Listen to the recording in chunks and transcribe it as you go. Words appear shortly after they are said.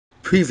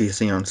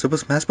Previously on Super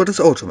Smash Bros.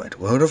 Ultimate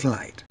World of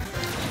Light.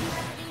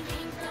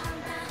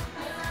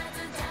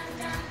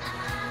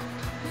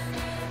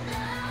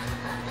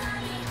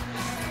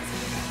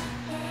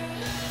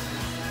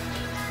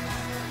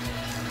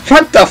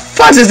 What the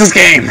fuck is this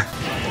game?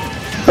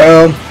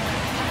 Boom.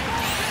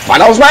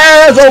 Final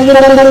smash!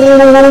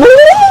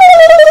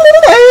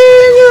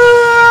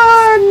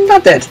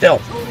 Not dead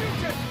still.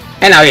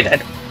 And now you're dead.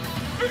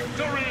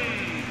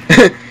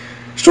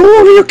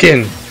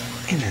 Shoryuken!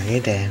 And now you're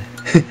dead.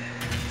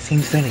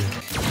 Seems fitting.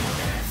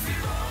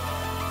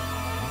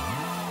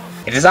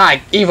 It is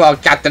I, evil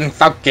Captain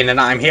Falcon,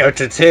 and I'm here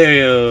to tell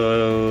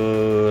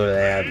you...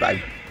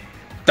 I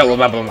don't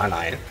remember my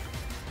line.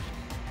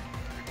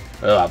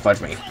 Oh,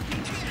 fudge me.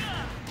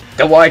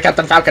 Don't worry,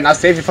 Captain Falcon, I'll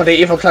save you from the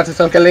evil clutches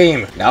of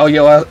Galeem. Now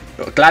you're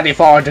gladly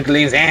fall into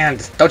Galeem's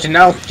hands. Don't you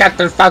know,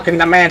 Captain Falcon,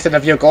 the mansion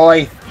of your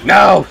goy?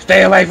 No,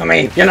 stay away from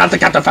me. You're not the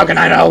Captain Falcon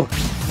I know.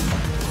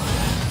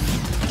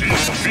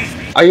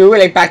 Are you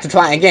really back to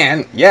try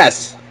again?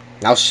 Yes.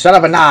 Now shut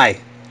up and die,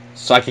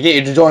 so I can get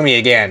you to join me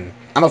again.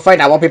 I'm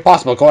afraid that won't be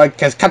possible, Goy,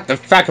 because Captain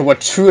Falcon will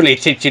truly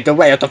teach you the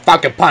way of the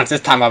Falcon Punch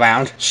this time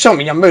around. Show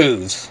me your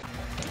moves.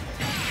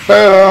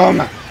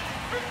 Boom!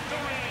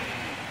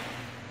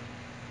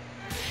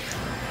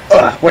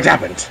 What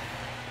happened?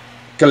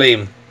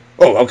 Galeem.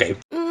 Oh, okay.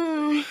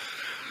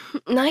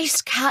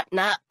 Nice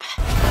catnap.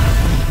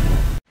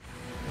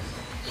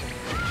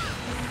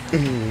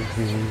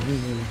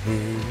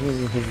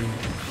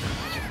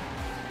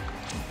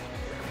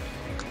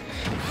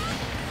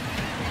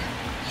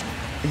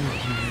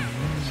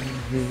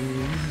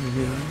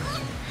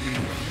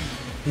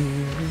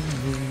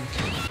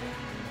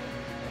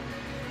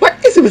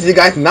 What is it with you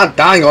guys not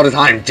dying all the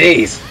time?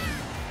 Jeez.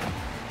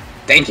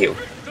 Thank you.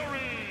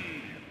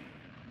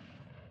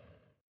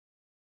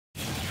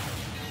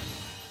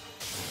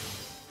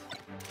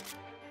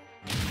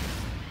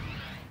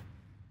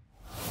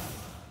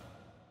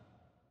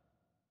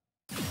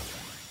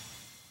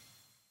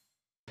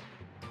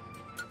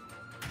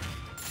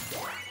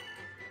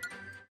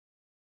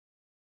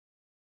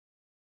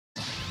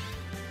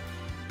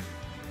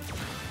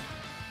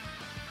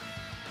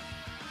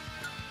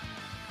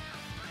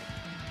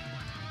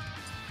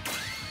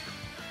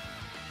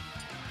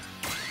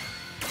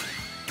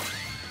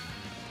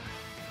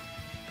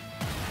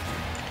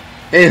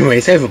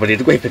 Anyways, hey everybody,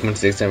 the Great Pikmin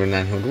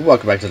 679,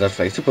 welcome back to Let's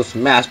Play Super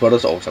Smash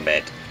Bros.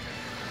 Ultimate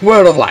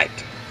World of Light.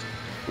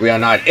 We are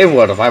not in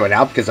World of Light right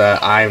now because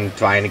I'm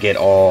trying to get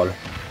a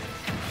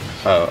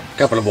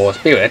couple of more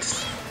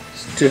spirits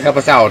to help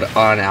us out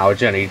on our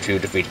journey to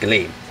defeat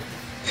Galeem.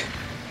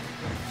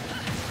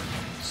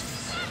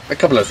 A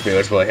couple of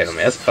spirits were hit or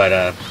miss,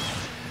 but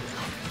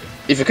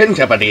if you couldn't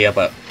tell by the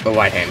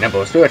right hand number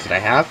of spirits that I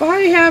have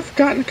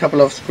gotten a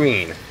couple off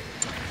screen.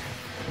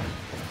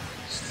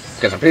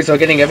 Because I'm pretty sure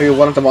getting every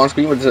one of them on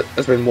screen would have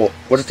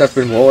just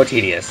been more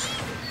tedious.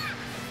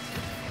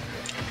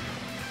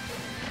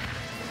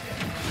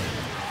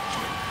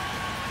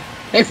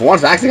 Hey, for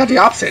once I actually got the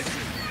opposite.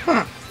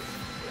 Huh.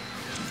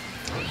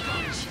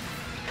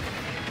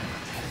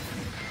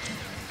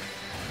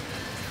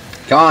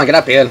 Come on, get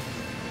up here.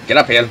 Get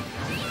up here.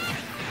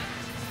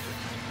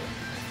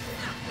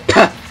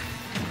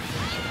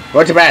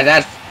 Well, too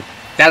bad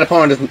that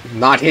opponent is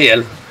not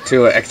here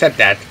to accept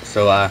that,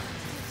 so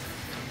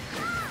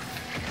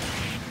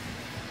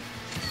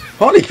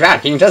holy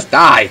crap, can you just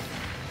die?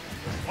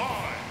 5,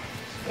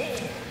 4, 3.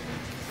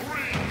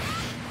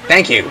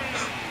 Thank you.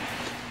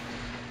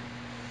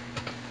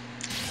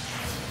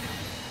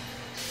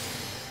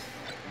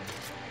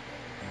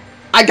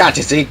 I got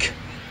you, Zeke.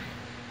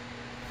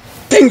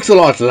 Thanks a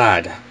lot,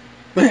 lad.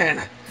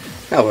 Man,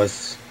 that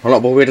was a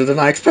lot more weirder than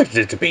I expected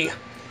it to be.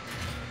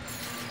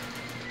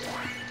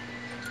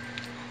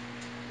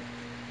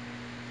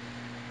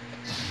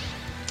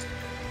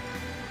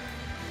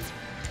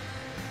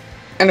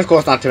 And of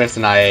course, not to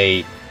mention,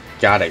 I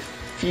got a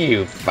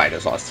few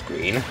fighters off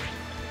screen.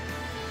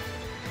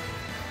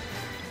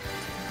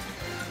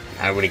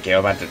 I don't really care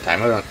about the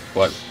timer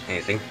or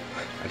anything.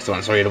 I just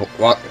want to show you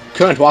the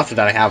current roster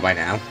that I have right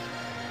now.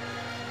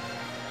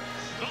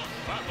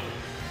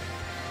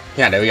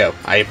 Yeah, there we go.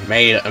 I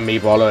made a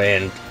Meatballer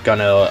and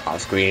Gunner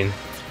off screen.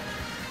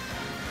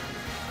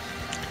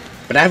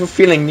 But I have a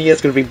feeling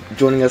Nia's going to be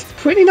joining us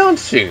pretty darn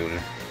soon.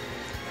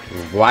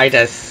 Right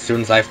as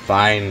soon as I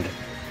find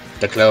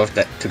the clothes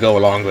to go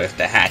along with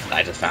the hat that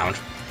I just found.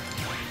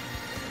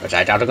 Which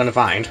I doubt I'm gonna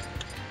find.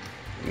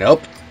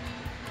 Nope.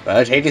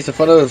 But Hades the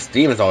photo of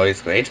Steam is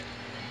always great.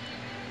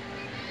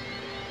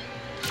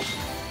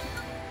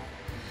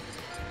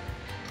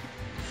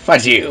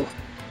 Fudge you!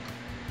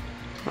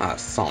 Ah,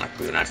 Sonic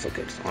Boom, that's a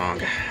good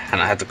song.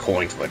 And I have the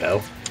coins for it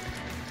though.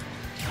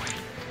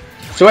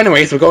 So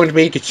anyways, we're going to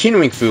be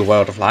continuing through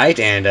World of Light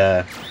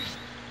and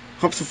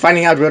hopes of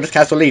finding out where this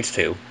castle leads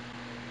to.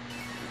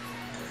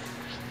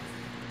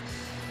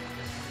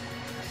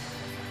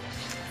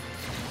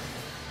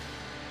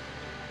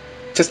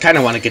 Just kind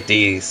of want to get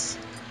these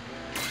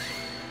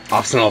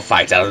optional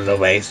fights out of the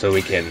way so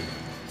we can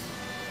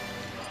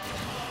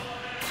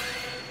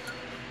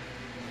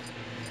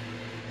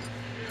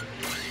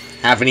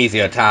have an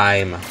easier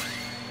time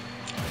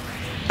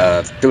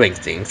doing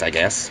things, I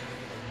guess.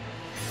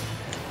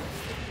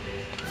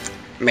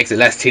 Makes it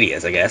less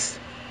tedious, I guess.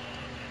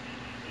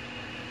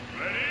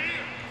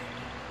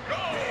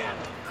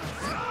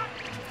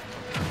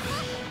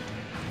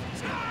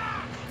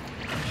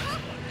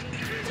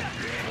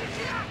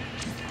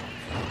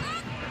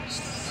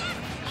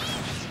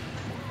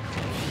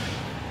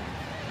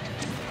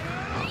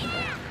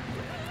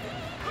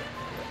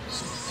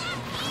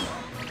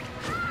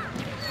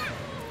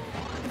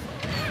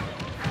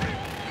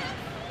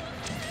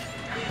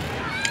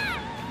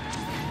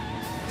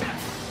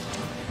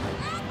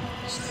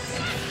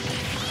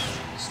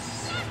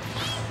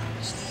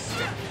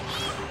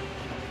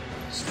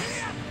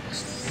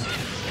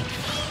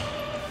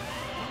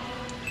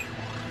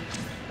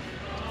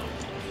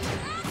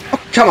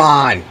 Come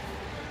on!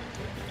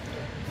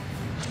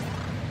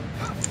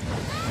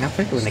 Not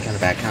frequent when they come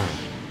back, huh?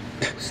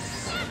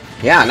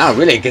 Yeah, no,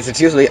 really, because it's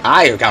usually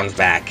I who comes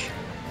back.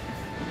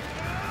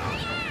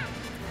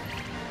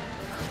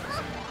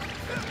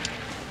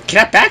 Can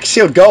that back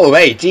shield go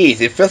away?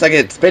 Jeez, it feels like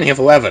it's been here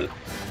forever.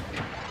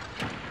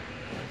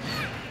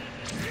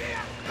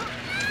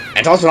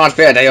 It's also not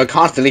fair that you're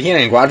constantly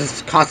healing while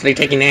just constantly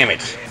taking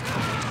damage.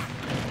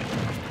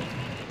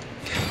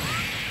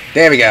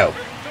 There we go.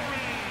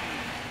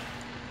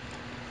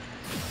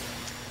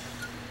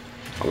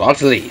 A lot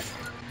to leave.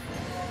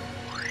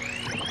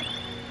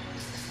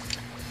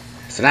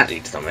 So that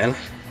leads somewhere.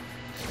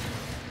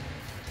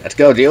 Let's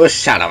go deal with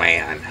Shadow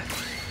Man.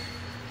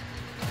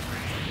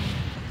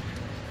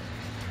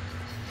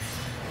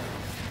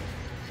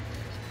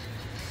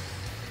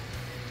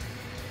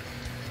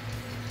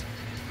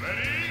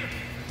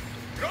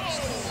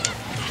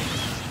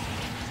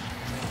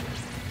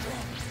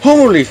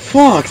 Holy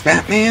frogs,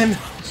 Batman!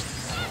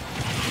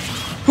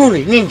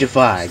 Holy ninja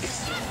flags!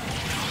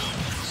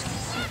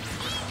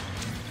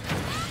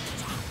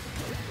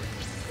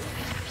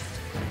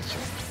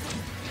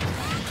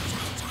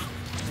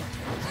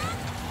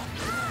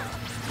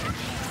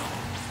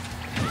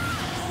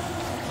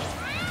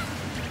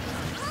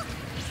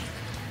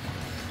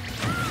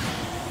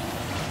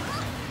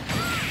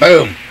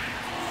 Boom!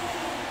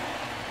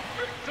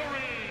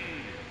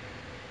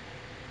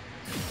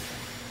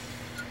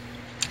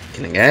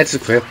 Can I get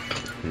equip?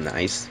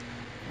 Nice.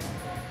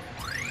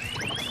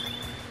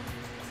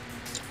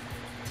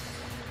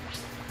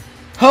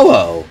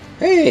 Hello!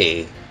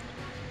 Hey!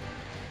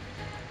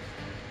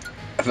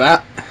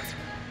 I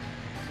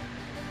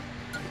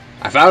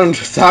found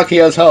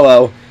Sakio's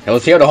Ho-Oh. It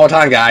was here the whole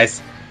time,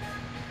 guys.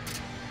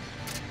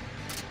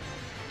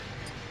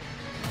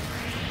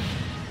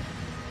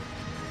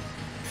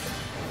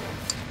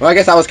 Well, I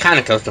guess I was kind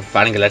of close to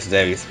finding a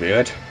legendary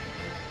spirit.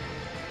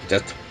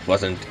 Just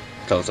wasn't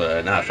close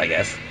enough, I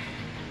guess.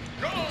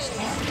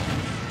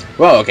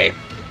 Whoa, okay.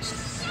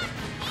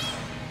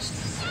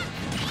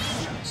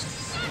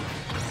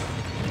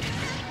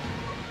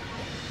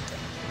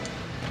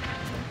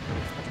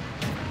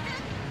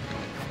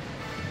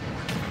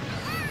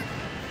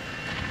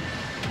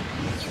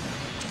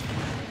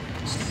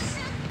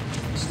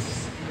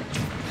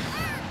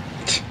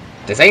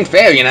 This ain't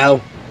fair, you know.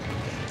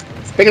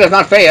 Speaking of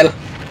not fair.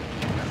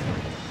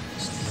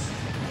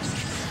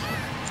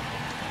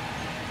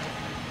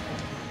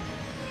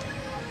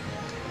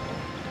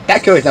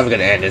 That curry's never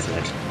gonna end, isn't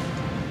it?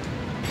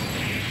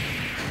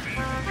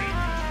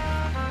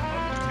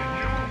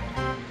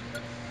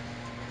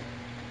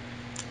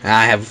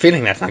 I have a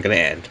feeling that's not gonna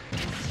end.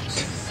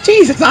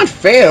 Jeez, it's not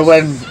fair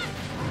when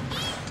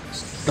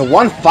the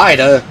one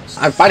fighter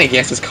I'm fighting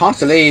against is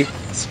constantly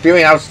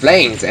spewing out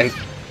flames, and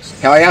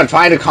here I am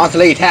trying to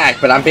constantly attack,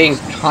 but I'm being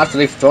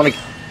constantly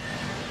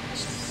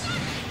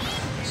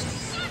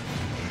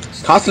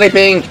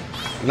being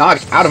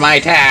knocked out of my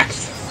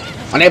attacks,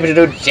 unable to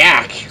do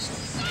jack.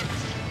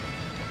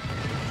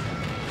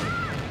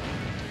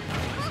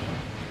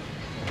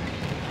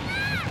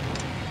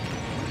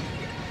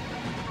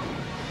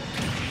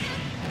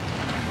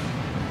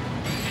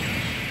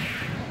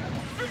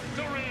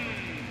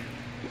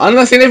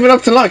 Unless you live it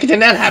up to luck, then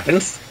that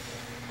happens.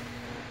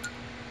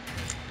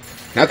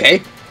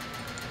 Okay.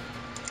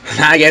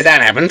 I guess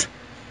that happened.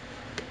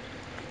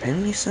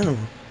 Apparently so.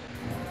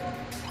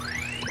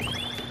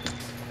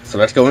 So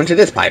let's go into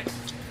this pipe.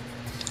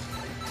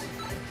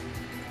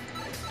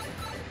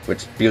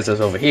 Which spills us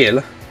over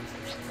here.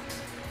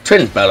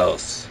 Twin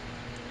bellows.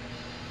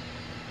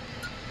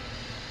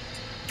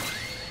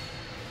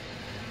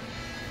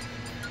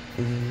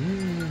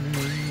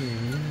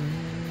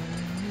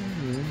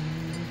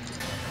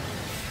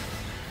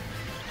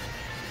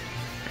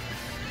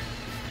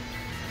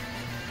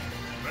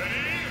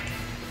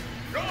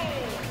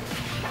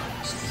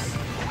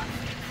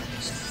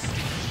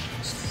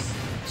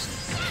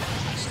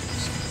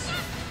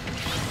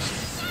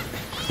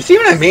 You see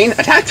what I mean?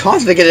 Attack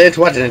taunts to get it into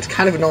what, and it's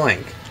kind of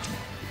annoying.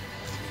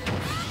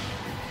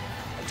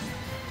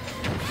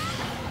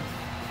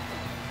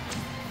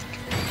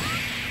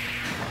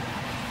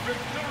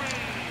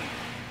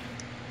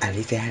 At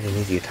least they had an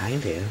easier time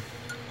there.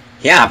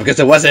 Yeah, because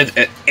it wasn't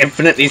an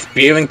infinitely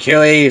spewing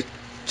killy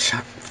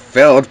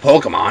filled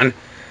Pokemon.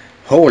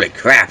 Holy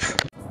crap.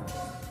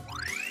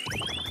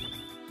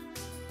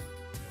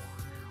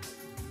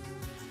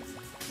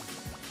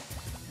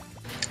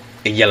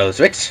 A yellow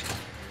switch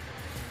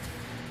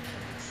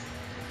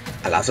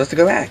allows us to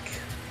go back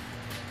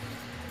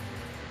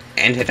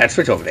and hit that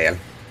switch over there.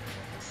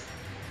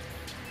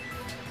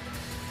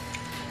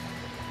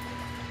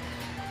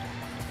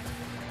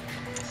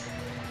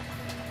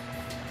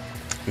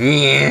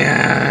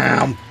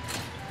 Yeah.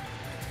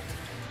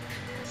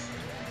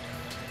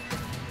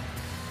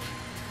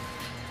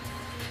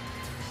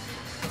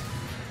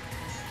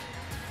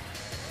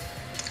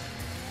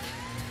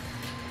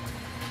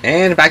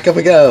 And back up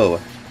we go.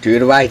 To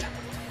the right.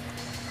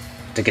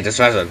 To get this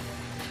treasure.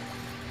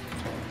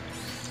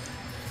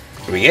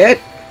 We get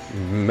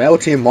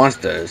Melty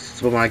Monsters.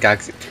 Super Mario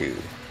Galaxy 2.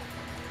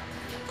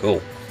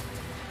 Cool.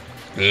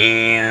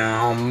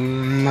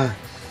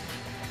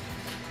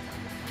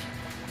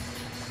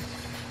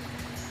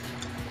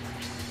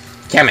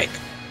 Kamek.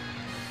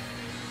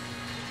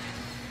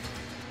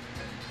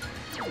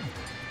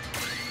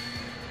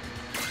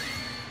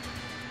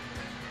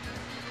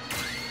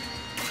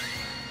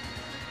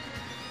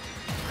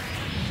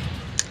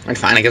 Alright,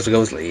 fine, I guess we'll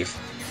go with leave.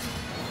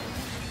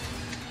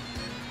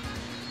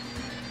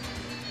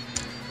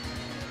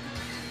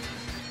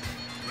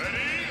 Ready?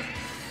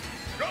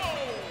 Go!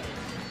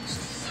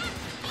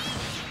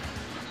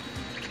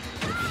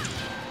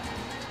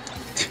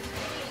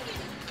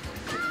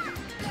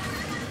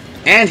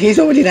 And he's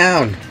already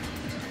down.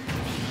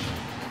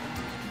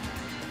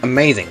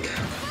 Amazing.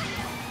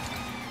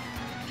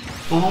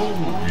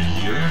 Oh,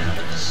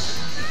 yes.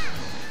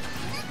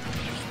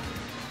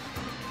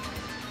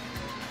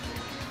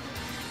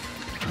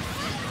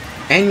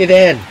 And you're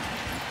dead.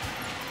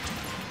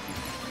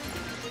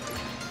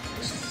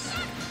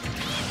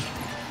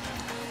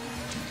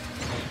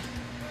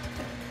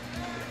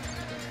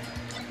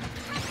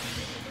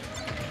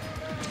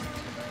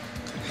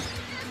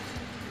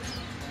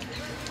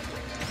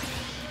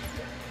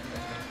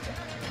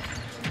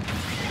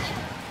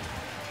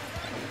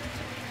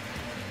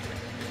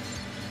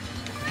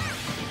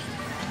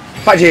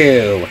 Fight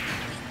you!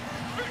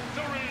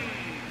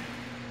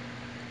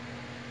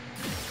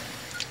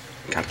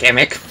 Come,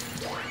 Kamek.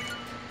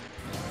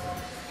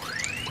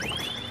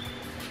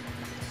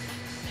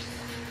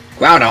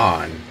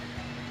 Groudon.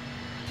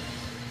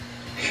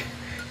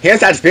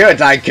 Here's that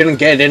spirit I couldn't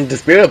get into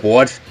Spirit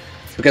Board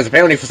because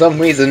apparently for some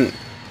reason,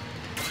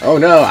 oh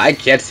no, I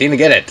can't seem to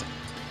get it.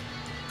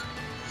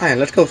 Alright,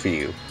 let's go for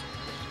you.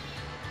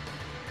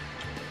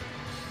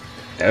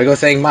 There we go,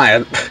 saying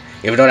Maya.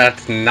 Even though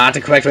that's not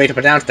the correct way to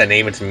pronounce that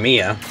name, it's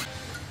Mia.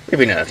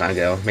 Maybe another time,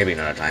 girl. Maybe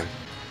another time.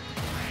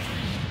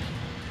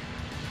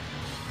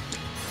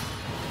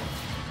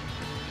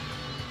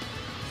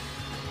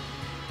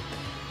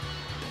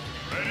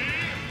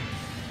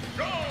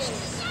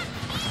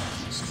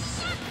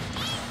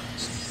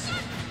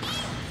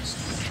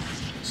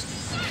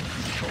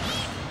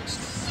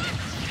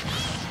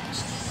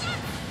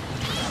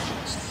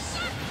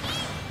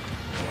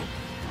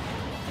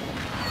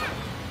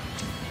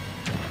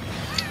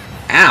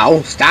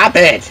 Ow! Stop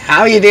it!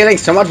 How are you dealing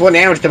so much more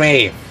damage to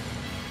me?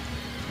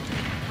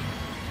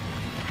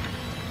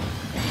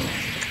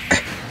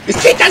 You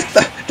see,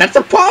 that's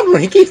the problem!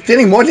 He keeps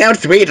dealing more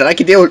damage to me than I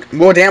can deal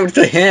more damage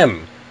to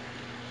him.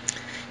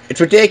 It's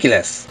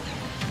ridiculous.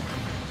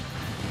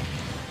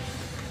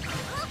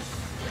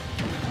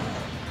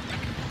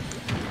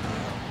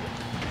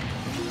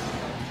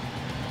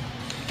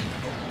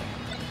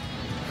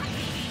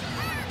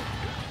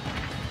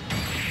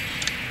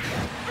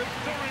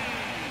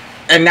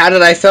 And now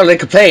that I suddenly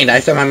complained, I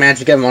somehow managed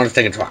to get him on a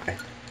second try.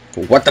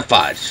 What the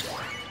fudge?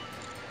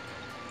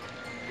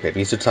 Maybe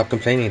you should stop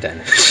complaining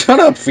then. Shut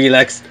up,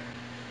 Felix!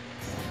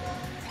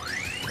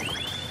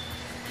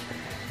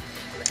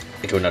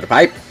 Into another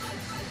pipe.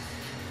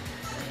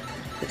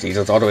 It leads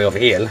us all the way over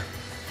here.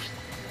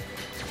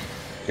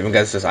 Even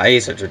gets this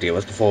ice to deal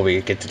with before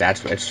we get to that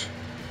switch.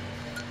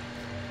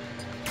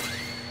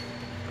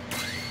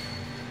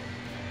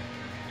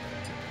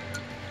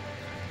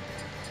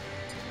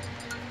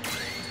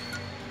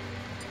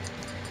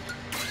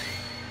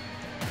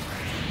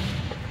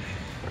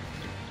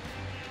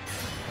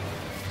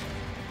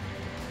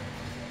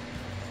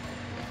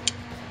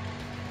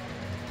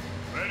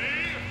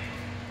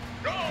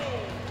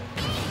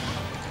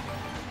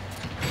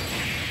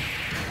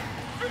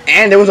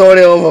 And it was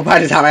already over by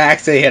the time I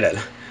actually hit it.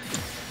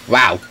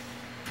 Wow.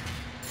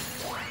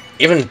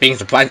 Even being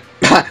surprised,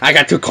 I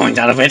got 2 coins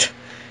out of it.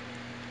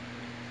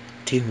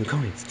 2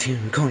 coins, 2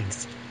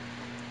 coins.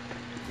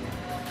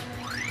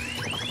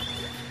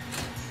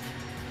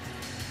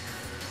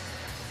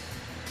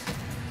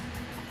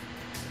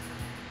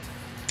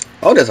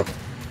 Oh, there's a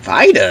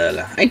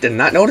fighter. I did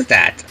not notice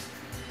that.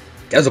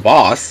 There's a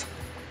boss.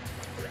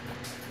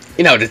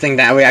 You know, the thing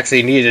that we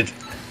actually needed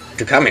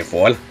to come here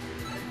for.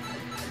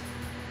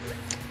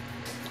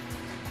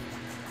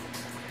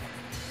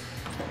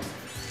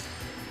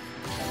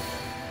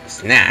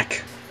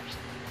 Snack.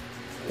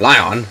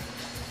 Lion?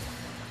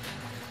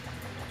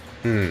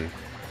 Hmm.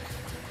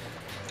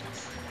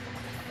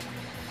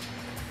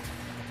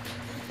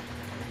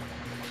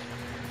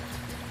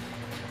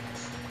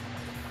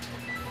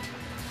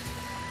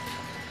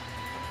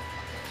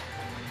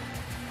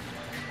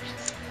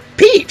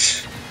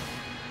 Peach!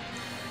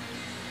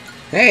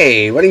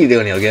 Hey, what are you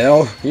doing here,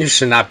 girl? You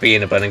should not be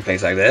in a burning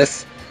place like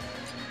this.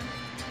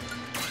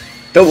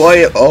 Don't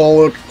worry,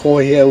 old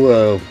core here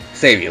will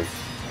save you.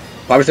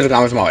 Probably should have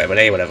gone with Mario, but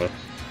hey, whatever.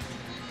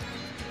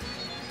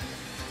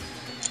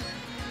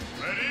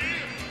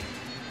 Ready?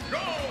 Go!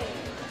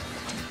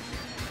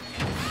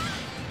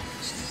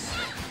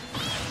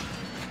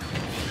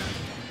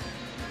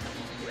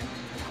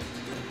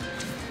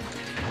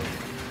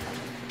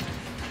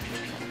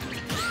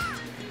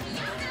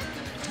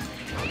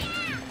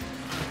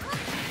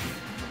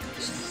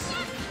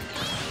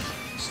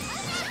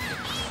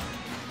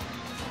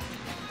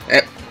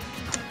 Eh.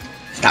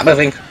 Stop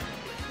moving.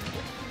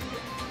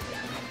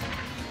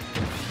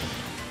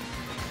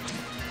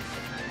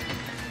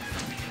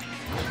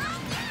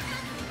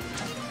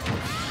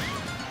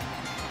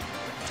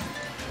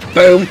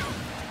 Boom.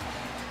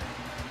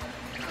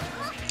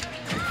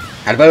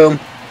 And boom.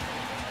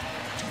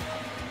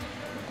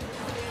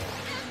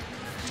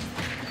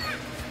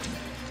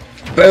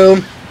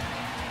 Boom.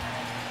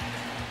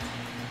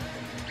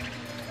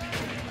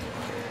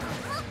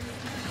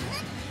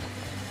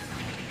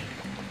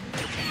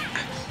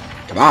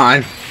 Come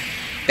on.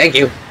 Thank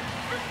you.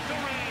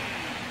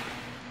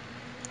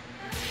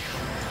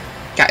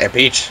 Got ya,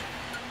 Peach.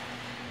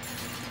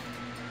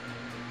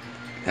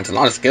 That's a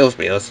lot of skills,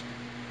 Beals.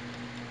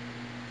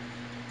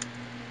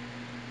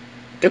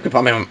 Duke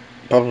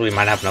probably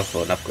might have enough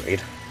for an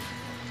upgrade.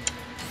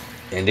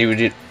 And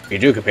you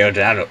do compare to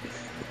that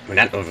when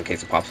that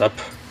notification pops up.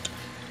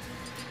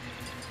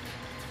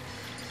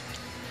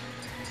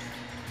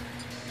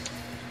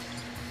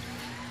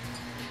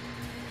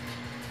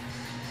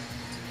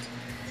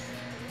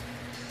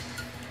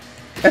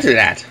 Let's do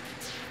that.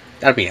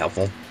 That'd be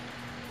helpful.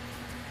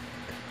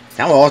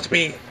 That will also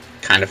be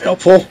kind of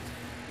helpful.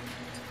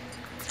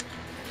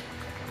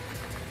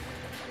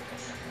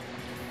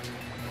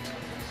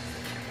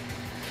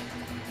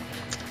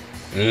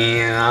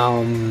 Yeah,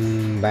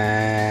 I'm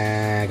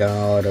back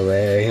all the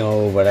way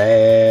over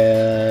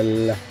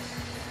there.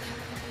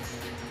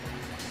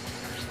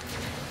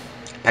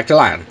 Back to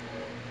Lion.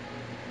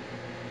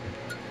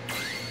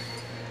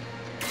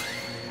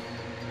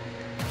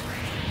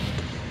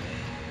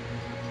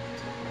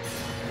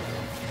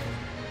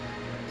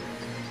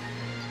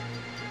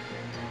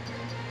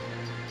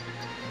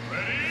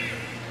 Ready?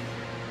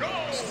 Go!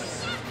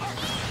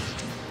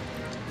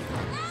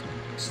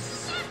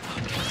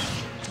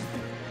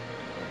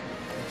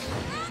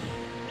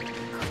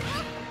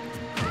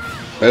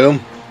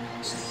 Boom.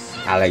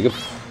 Alley.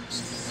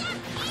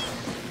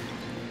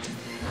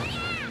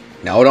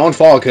 No, don't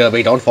fall,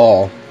 Kirby. Don't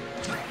fall.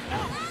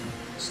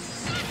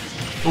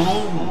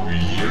 Oh,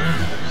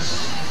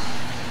 yes.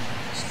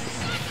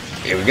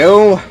 Here we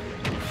go.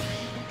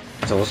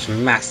 So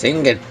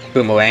smashing, get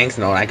boomerangs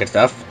and all that good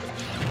stuff.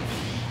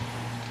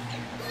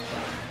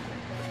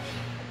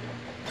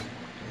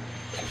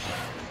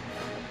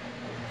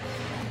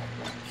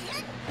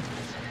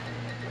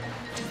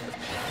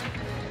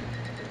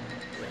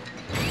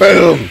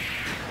 Boom!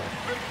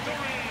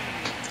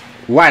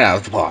 Right out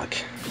of the park.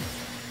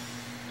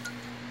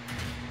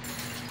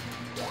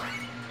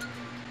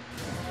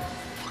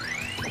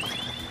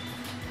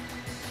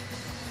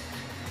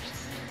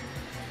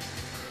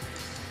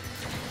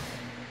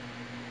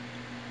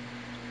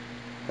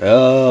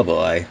 Oh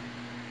boy.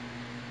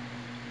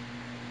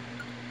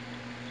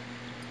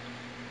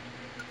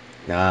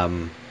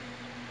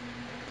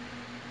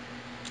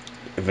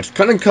 If it's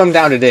gonna come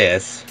down to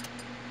this,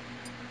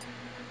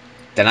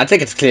 then I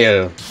think it's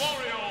clear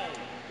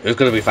who's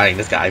gonna be fighting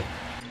this guy.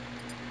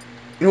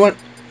 You know what?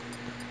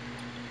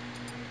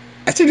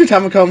 I think the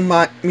time will come,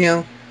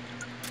 Meow,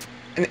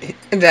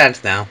 and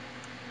dance now.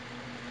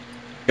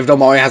 If though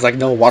Mario has like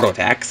no water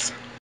attacks,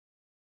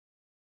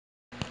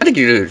 I think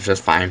you do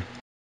just fine.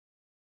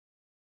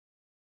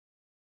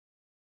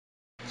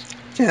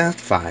 Just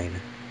fine.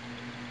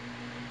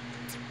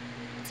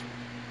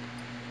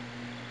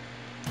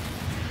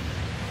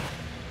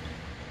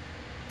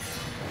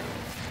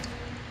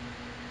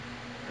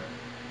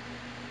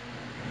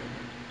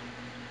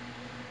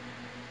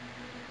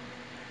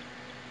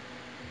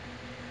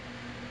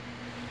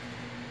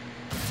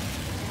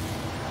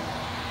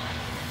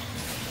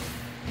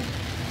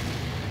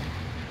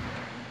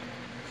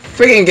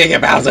 Freaking Giga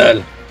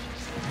Bowser!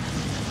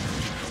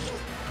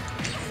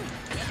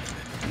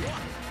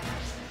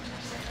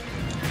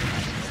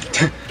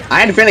 I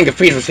had a feeling if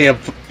Peach was here,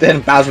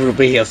 then Bowser would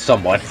be here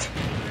somewhat.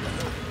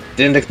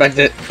 Didn't expect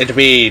it to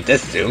be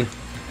this soon.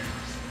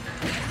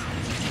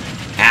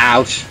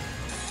 Ouch.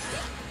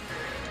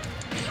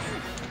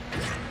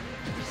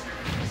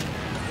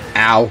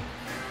 Ow.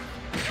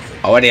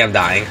 Already I'm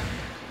dying.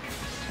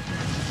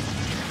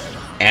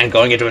 And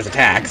going into his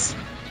attacks.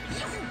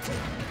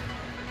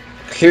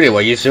 Clearly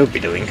what you should be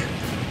doing.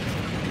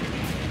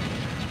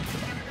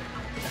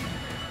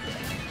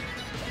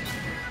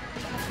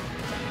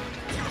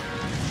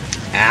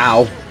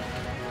 Ow.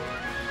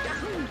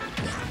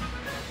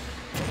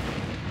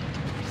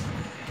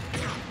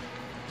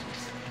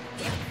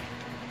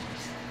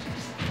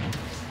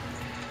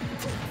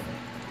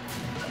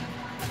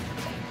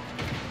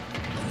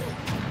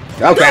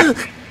 Oh crap!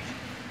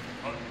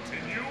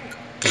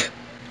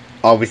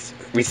 Oh, we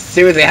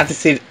seriously have to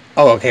see.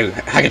 Oh, okay,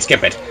 I can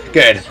skip it.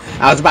 Good.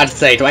 I was about to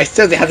say, do I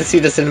seriously have to see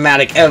the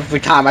cinematic every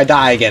time I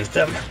die against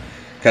them?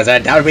 Because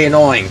that would be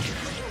annoying.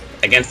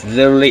 Against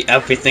literally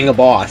every single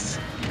boss.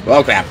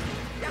 Oh crap.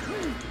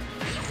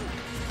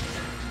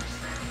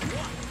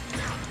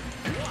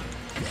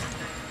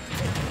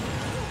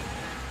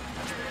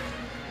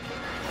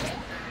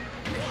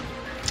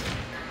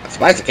 I'm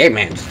surprised the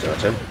caveman just do it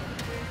too.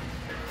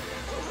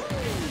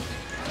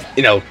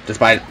 You know,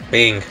 despite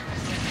being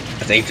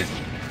a thing to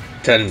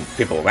turn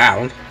people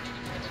around.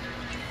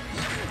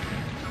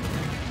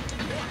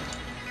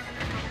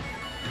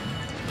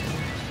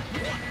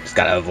 Just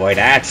gotta avoid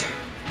that.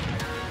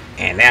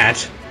 And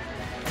that.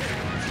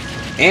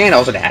 And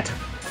also that.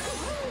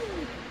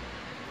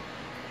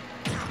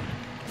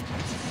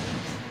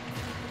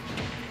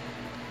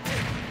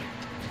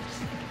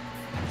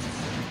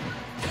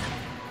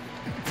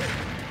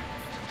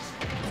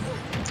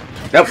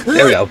 Nope,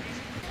 there we go.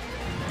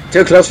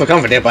 Too close for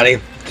comfort there, buddy.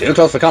 Too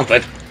close for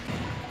comfort.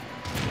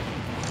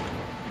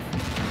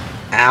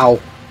 Ow.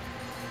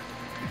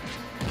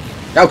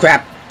 Oh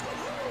crap.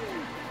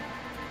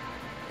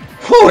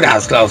 Whew, that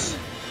was close.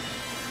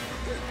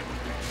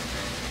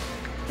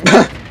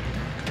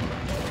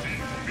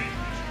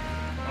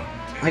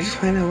 I just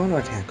find out one more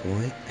attack,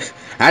 boy.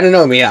 I don't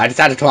know, Mia. I just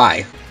had to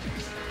try.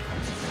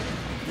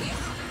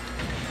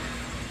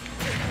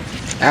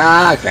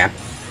 Ah, crap.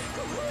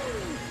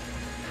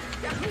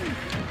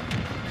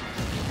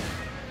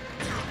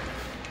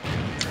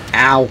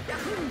 Ow.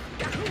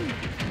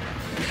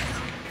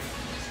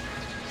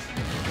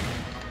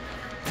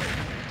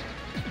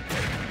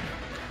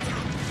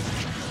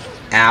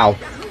 Ow.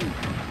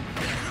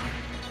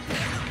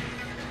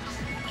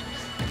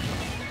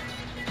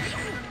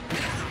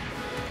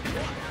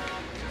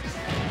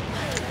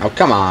 Oh,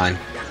 come on.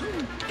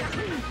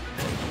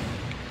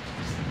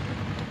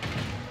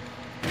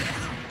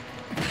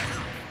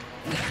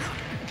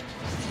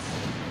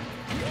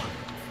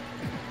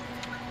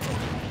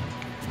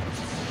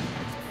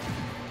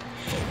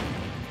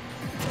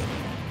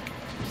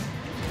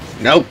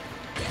 Nope.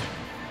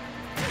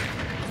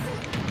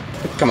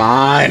 Come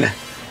on.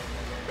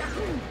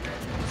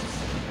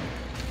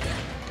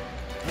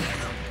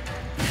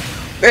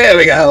 There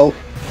we go.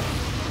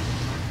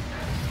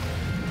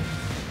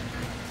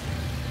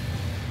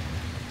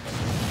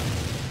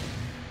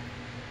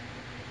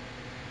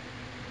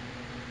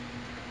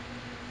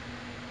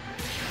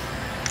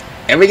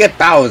 And we get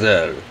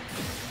Bowser.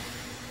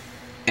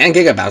 And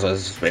Giga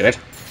Bowser's spirit.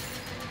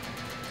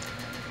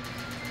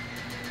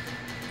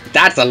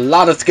 That's a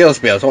lot of skill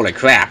spells, holy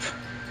crap.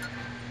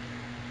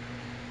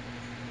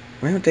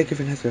 Why don't they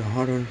give us a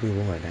hard-earned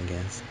reward, I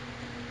guess?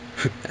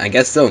 I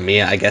guess so,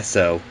 Mia, I guess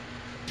so.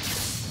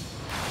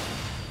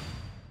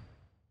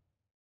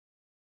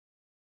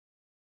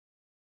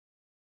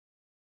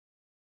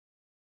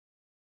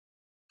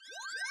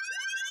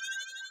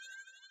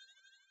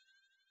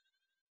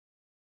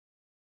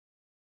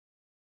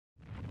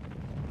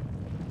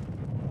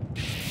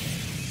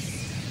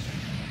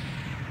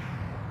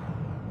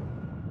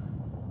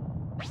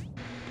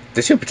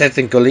 The ship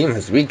protecting Golem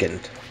has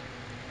weakened.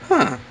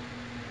 Huh.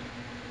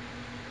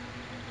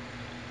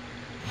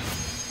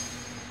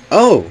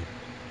 Oh.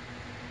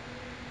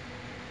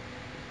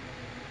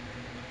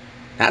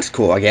 That's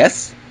cool, I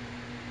guess.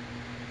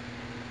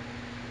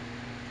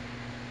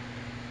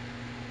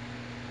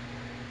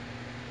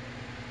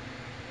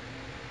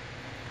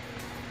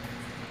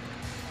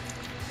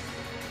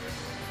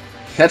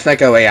 Let's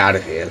make our way out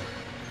of here.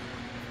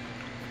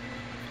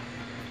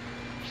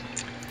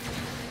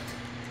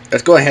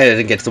 Let's go ahead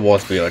and get to the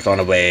War Spirits on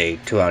the way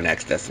to our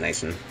next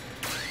destination.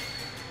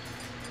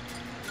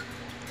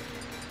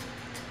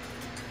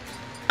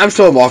 I'm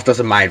sure Morph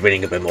doesn't mind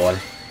winning a bit more.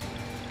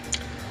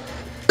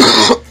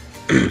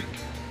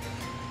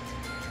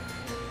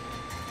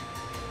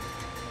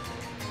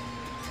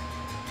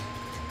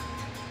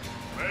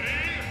 Ready?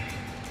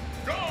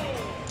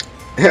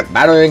 Go!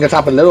 Battling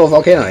atop a little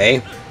volcano,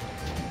 eh?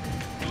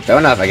 Fair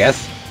enough, I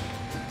guess.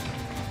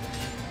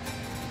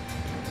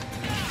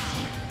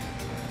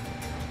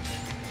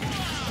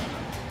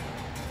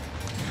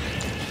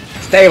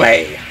 Stay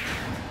away!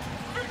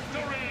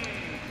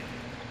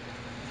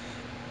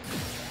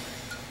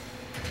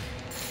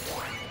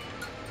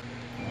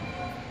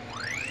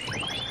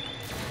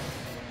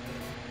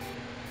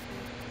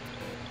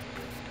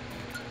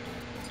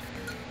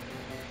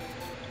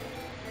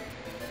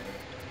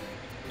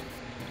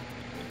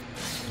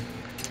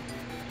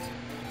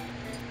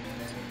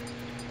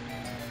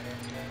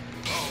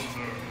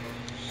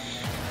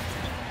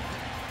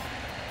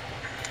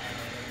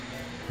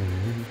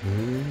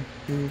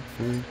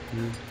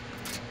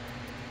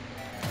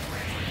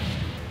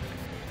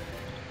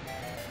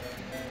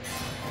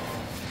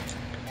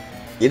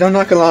 You know,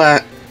 not gonna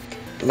lie,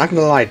 not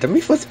gonna lie, the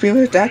Mythos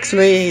Spirit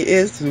actually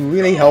is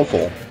really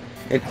helpful.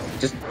 It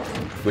just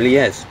really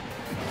is.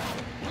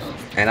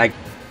 And I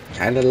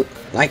kinda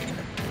like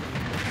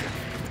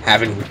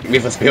having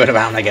Mythos Spirit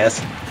around, I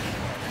guess.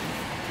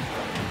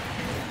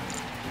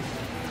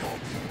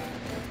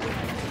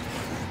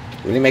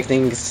 Really make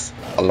things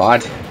a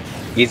lot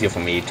easier for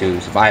me to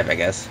survive, I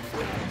guess.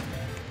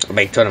 Or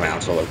make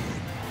turnarounds or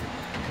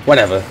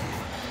whatever.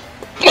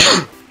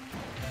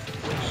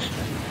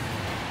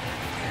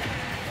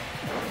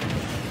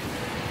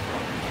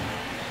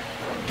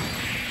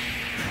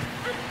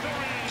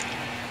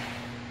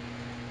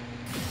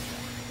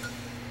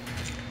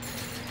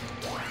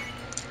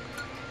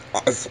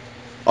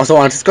 Also,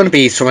 I'm just gonna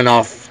be showing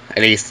off at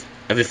least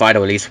every fighter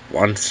at least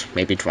once,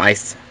 maybe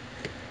twice,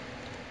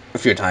 a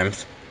few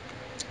times.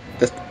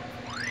 Just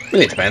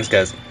really depends,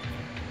 cause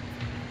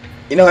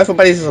you know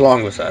everybody's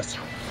along with us.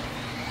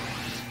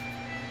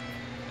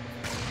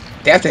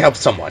 They have to help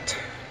somewhat.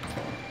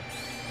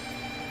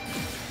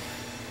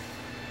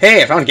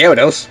 Hey, I found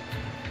Gyarados.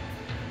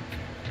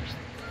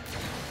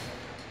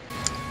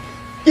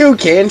 You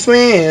can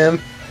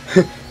swim.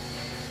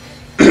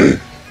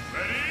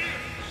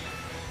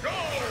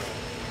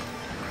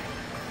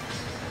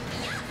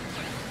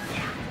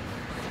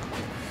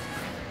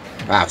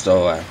 Wow,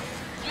 so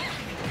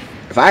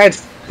if I had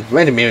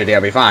went immunity,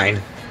 I'd be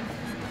fine.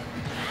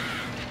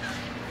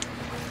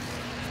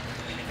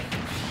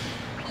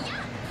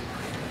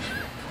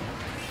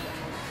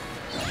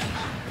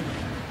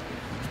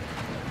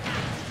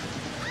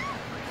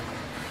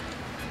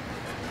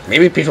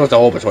 Maybe Peach was the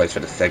over choice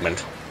for this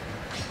segment.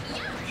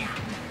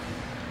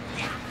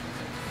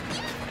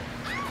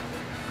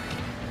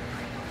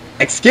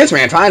 Excuse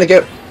me, I'm trying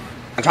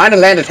to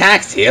land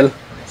attacks here.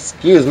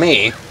 Excuse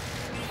me.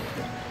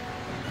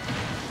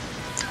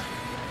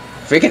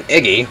 Freaking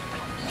Iggy.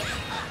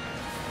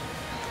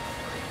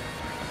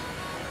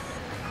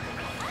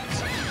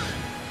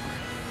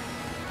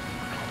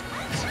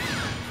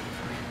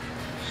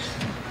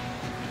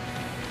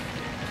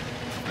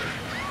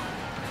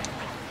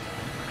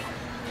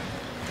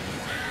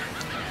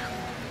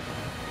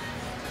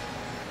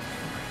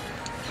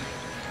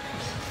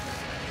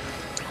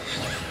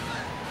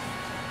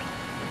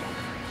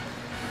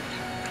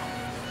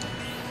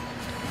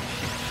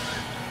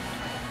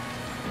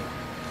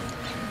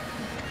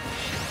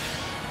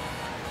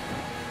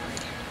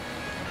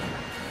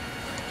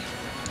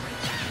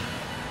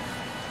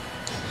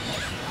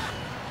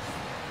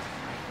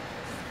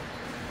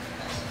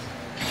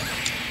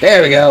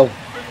 There we go.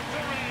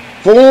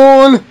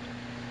 Fawn!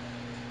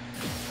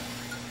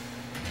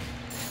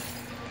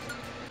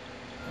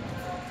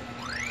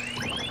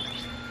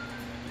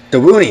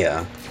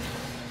 Darunia.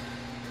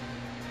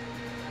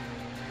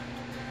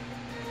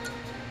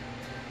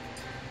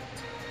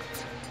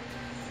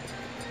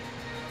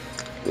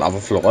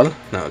 Lava Floor.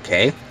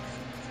 Okay.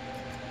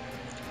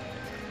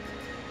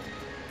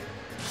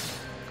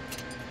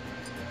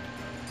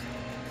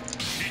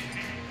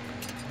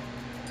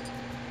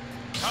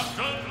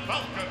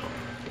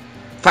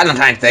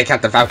 Valentine's Day,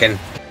 Captain Falcon.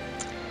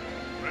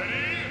 Ready?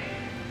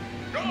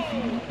 Go!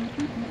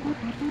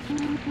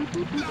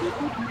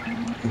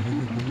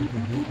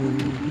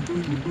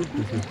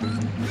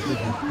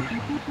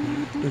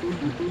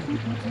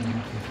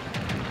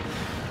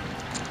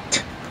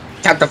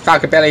 Captain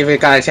Falcon barely even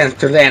got a chance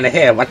to land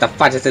here. What the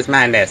fuck is this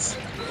madness?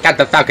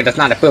 Captain Falcon does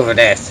not approve of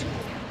this.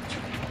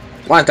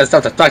 Wants to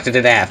self-destruct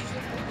to death.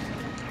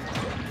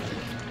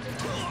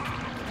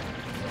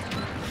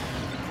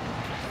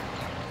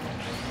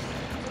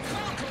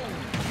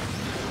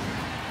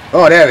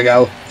 Oh, there we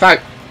go.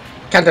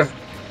 Captain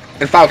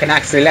Falcon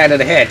actually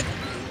landed a hit.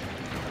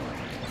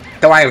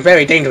 Though I am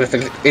very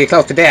dangerously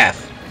close to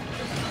death.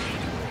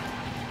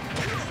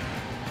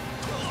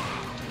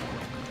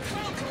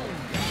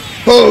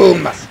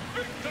 Boom!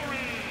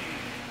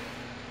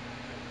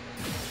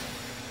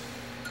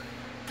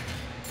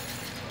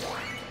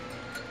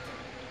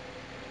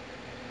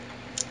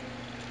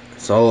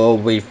 So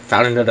we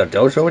found another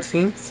dojo, it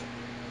seems?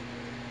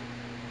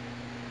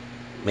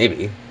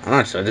 Maybe. I'm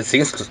not sure. This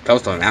seems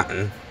close to a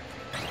mountain.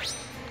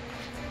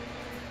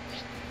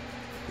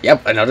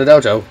 Yep, another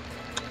dojo.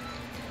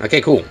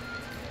 Okay, cool.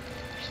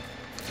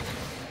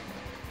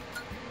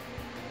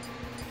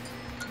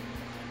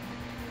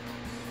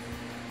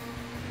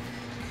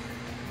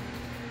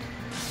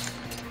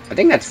 I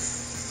think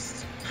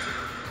that's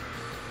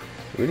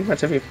really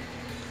much every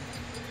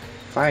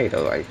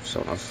fighter I've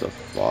shown off so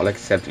far,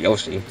 except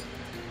Yoshi.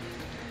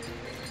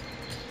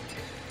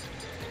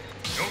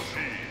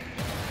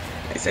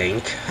 I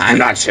think. I'm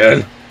not sure.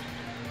 You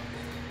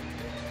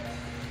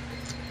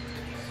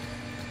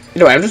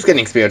know, I'm just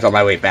getting experience on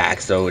my way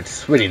back, so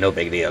it's really no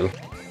big deal.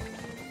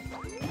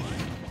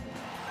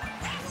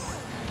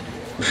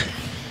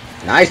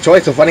 Nice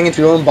choice of running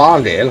into your own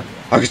bomb, Dale.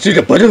 I can see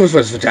the button was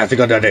fantastic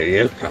on that,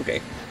 Dale.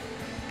 Okay.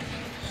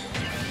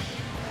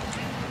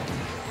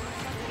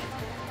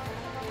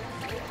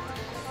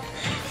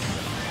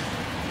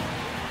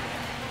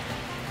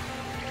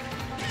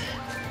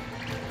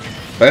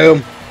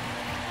 Boom.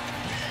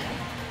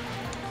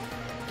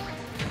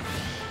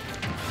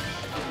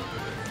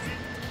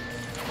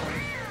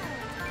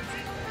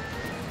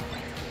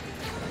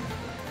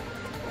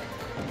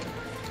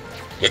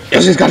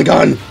 Yes, he's got a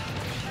gun!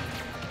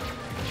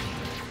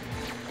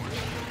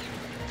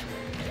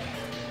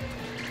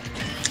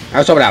 I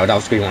was hoping that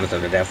would screen one of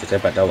them to death with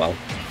it, but oh well.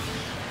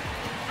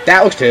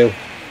 That looks too.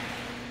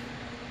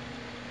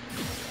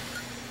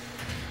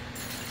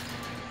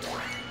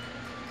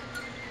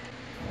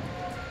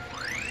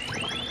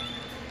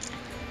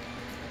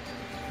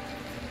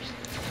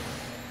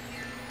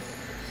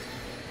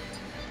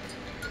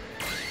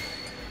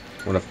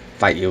 I want to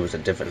fight you as a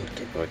different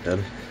kickboard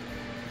then.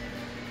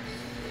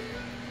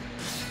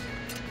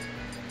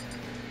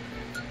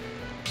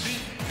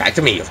 Back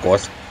to me, of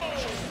course.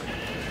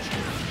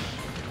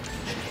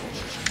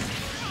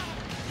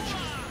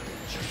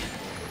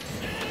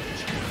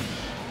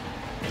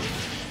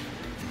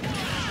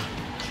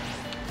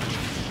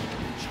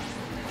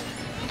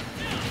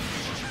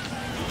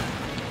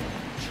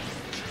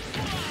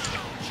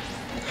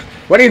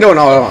 What are you doing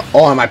all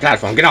on my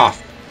platform? Get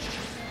off!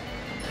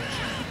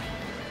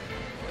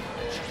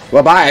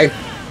 Well, bye!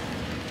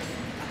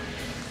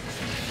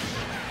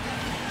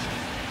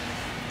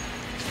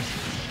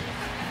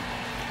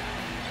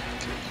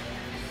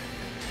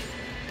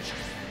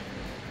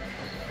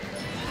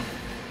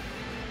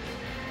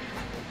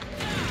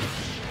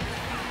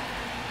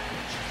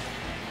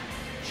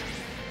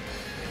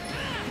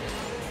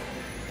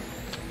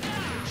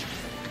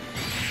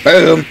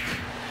 Boom!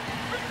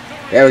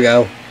 There we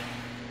go.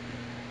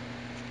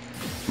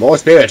 More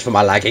spirit for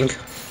my liking,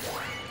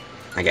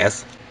 I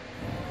guess.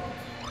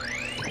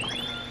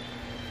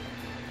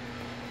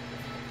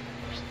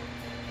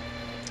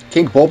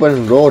 King Bobbin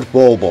and Lord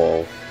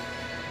Bobo.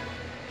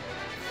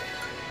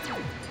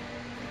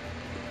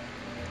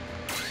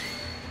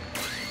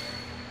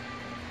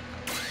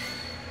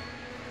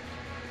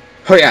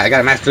 Oh yeah, I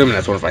got a Master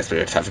Luminous one of my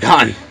spirits. I've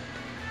forgotten.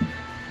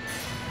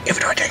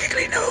 Even though I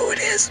technically know who it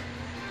is.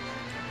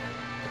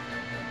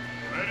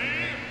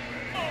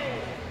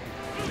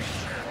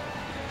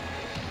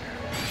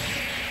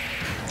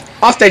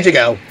 Off stage you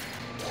go.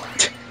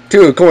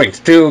 2 coins,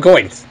 2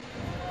 coins.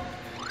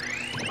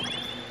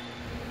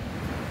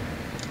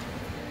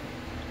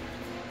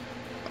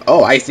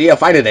 Oh, I see a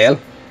fighter there.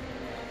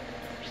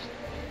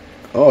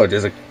 Oh,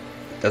 there's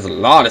a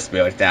lot of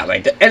spirits that way.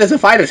 And there's a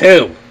fighter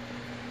too.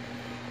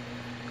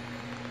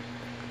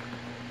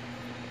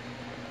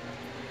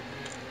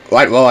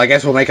 Right, well, I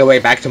guess we'll make our way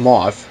back to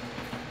Morph.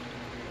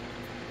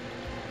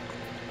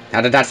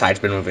 Now that side's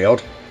been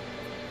revealed.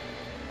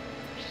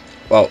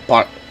 Well,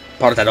 part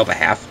of that upper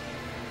half.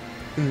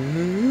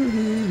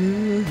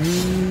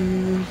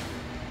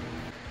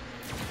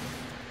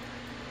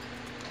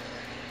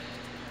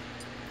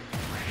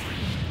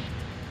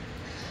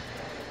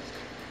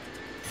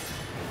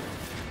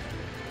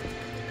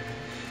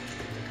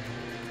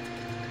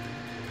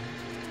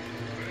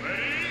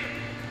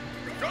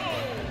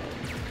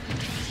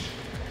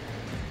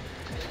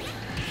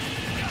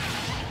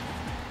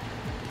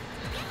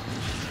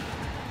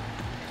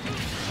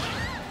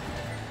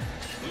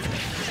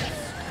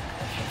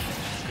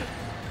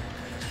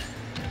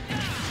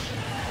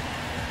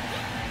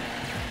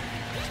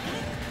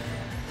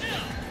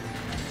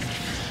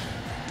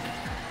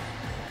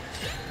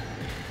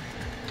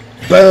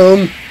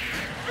 Boom!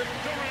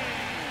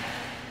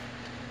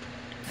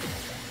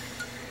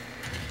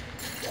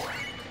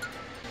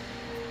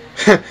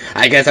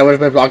 I guess I would have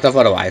been blocked off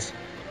otherwise.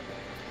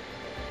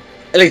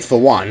 At least for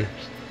one.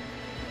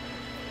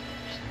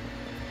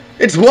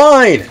 It's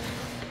wine!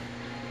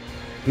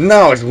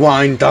 Now it's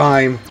wine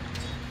time!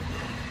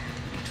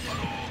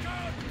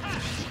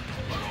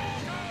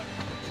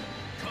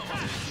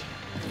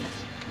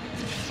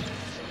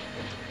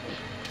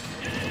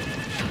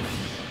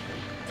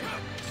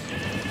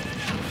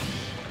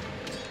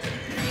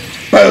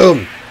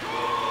 Boom!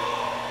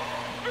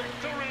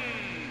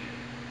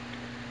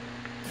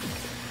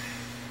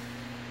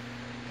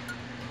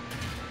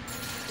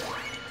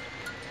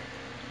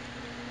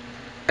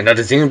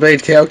 Another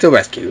Xenoblade character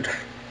rescued.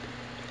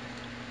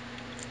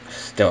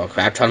 Still a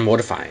crap ton more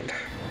to find.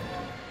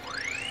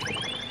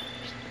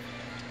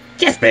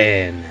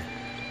 Jaspin!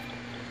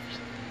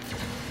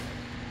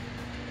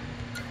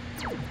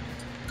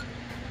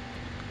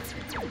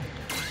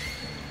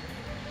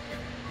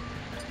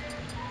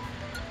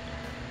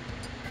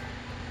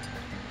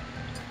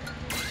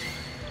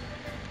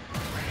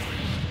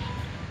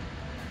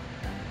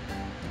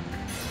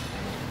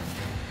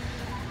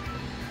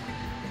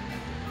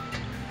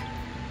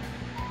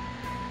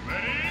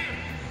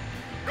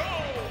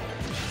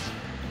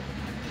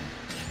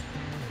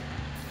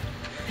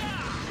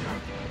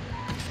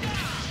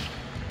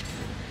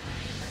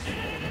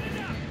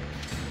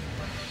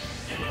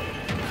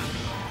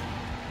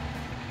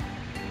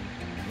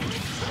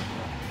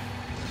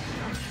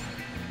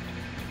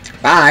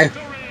 Bye!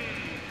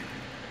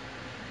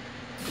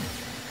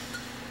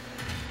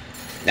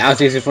 Now it's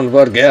easy for the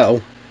boat to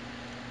go.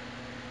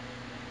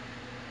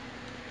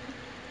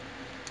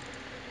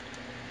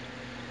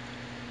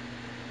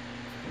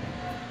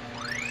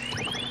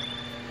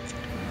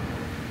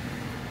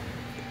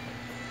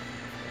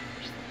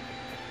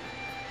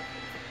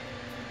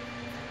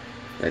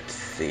 Let's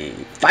see.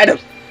 Fight him!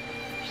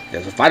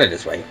 There's a fighter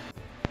this way.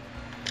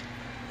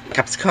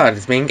 Cap's card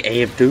is being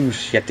a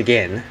douche yet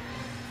again.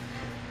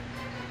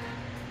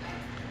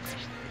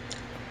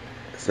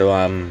 So,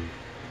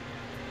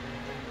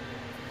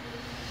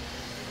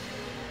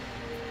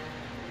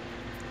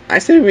 I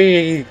say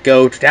we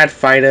go to that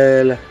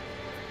fighter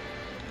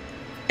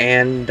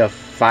and the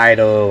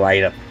fighter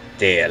right up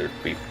there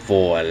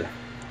before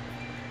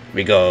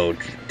we go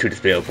to the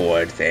spirit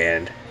boards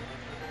and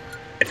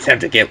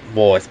attempt to get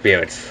more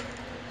spirits.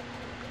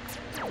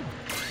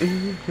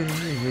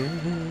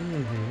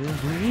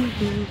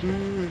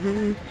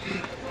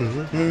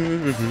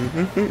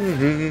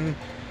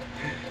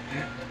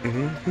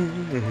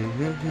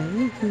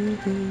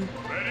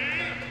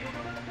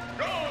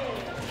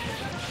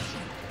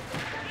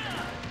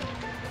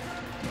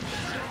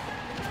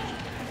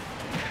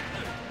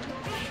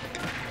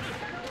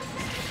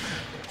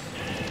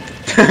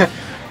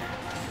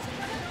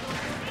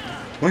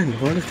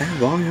 What is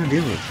that wrong you're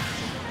doing?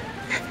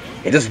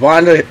 He just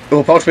wanted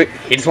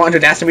to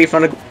dash to me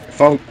from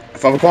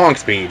the Quang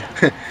speed.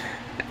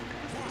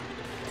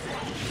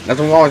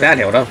 Nothing wrong with that,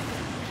 Hilda.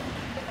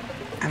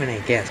 I mean, I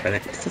guess, but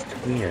it's just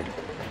weird.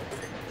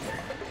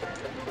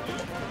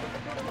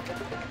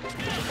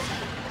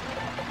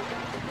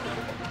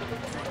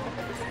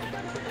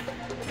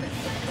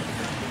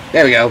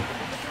 There we go.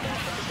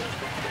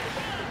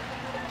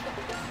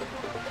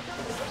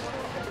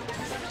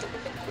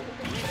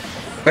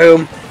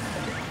 Boom.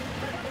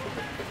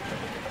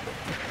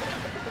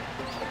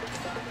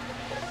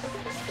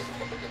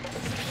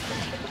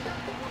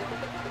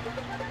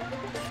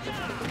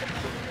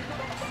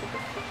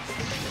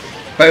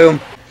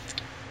 Boom.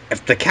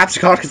 If the capture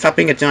card can stop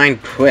being a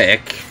giant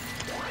prick,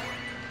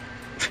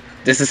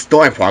 this is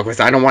story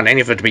progress. I don't want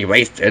any of it to be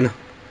wasted.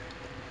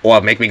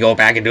 Or make me go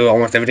back and do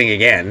almost everything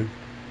again.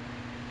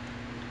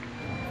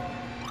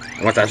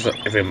 Once that's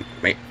if it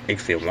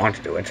makes me want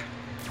to do it.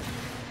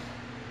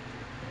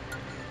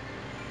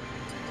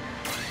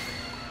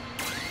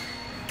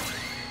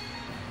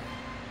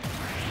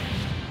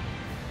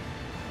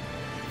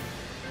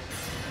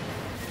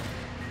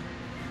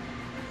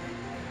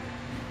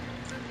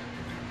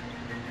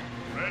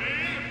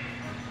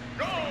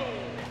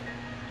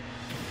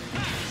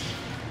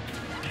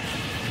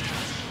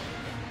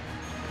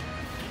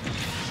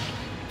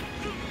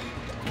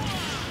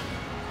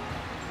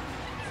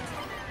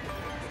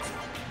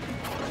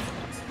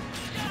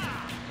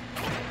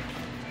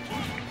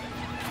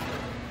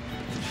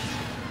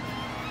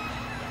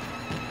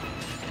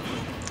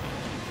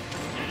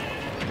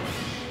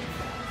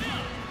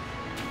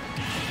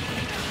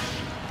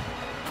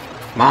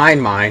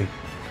 Mine.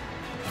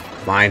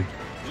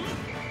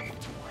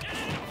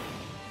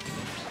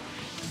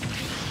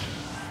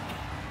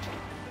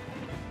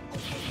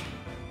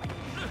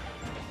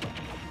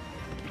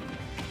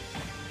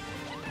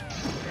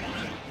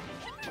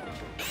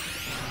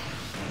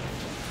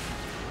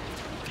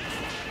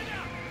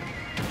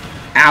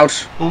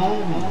 Ouch.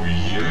 Oh,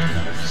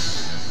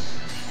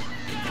 yes.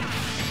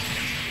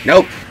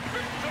 Nope.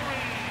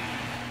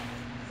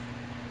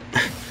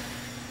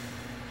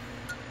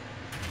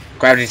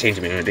 Gravity change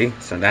immunity,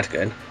 so that's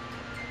good.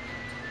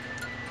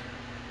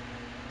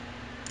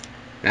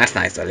 That's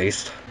nice, at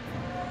least.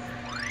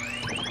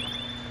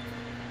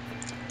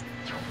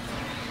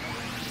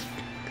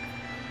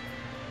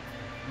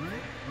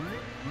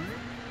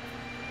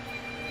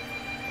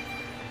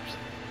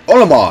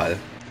 Olimar!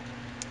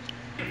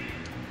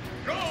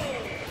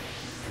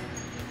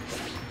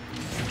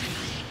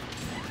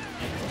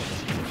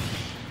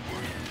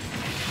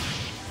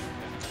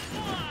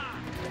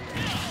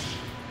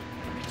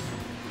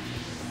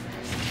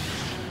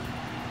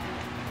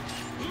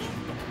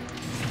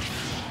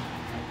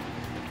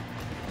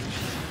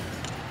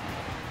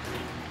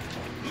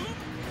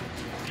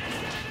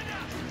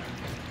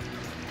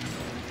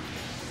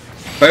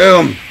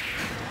 Boom!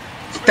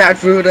 Stab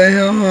through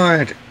the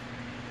heart!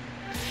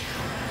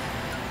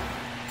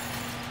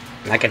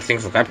 I can sing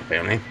for that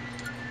apparently.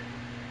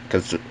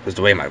 Because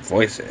the way my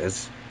voice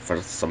is,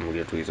 for some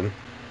weird reason.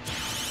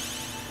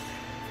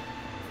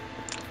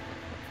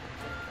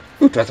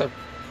 Ooh, Tessa.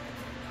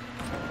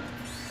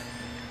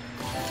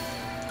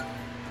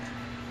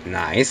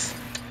 Nice.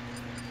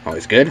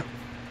 Always good.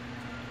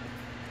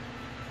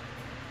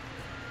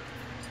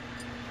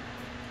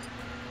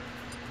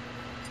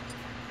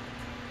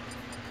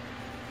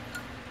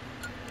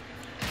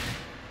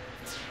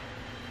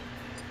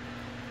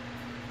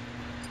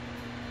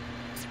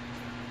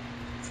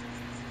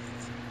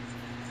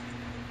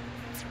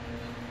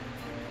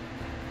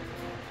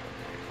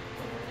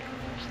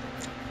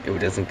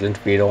 It doesn't glint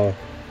to be at all.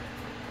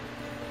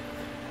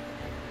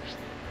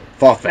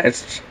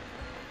 Far-fetched.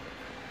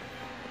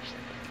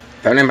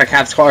 Apparently my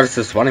cat's card is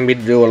just wanting me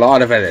to do a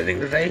lot of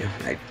editing today.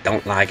 I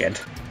don't like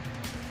it.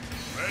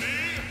 Ready?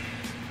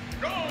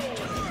 Go!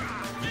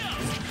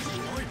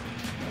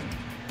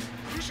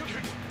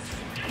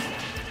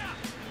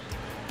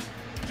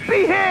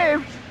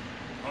 Behave!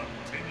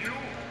 Continue.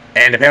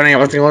 And apparently I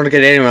wasn't going to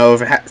get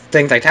anywhere if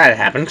things like that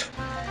happened.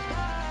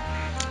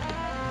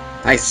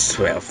 I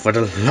swear, for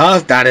the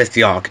love that is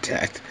the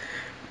architect,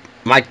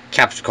 my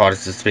capture card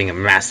is just being a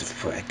massive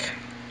prick.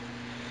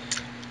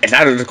 It's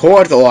either the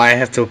cord or I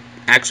have to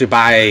actually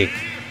buy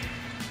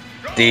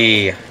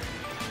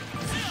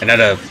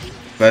another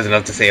version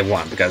of the same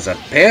one, because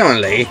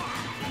apparently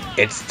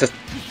it's just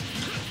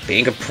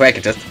being a prick.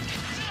 It just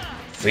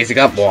freezing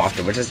up more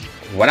often, which is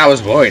what I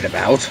was worried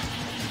about.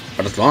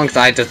 But as long as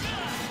I just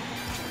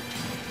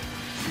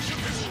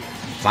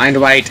find the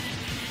right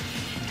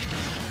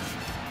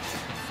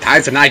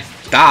times to not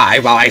die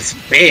while I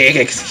speak,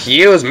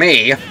 excuse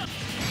me.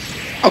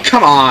 Oh,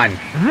 come on!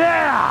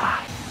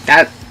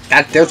 That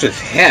deals with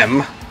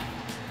him.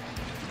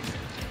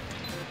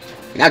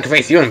 Now I can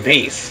face you in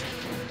peace.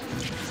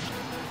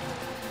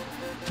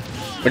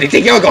 Where do you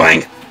think you're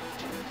going?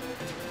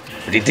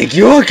 Where do you think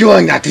you're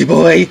going, naughty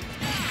boy?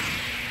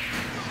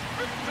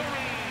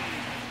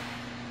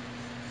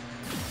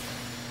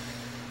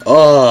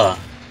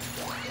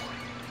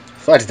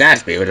 Fudge that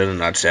spirit in a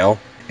nutshell.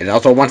 And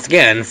also, once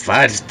again,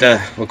 fudge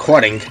the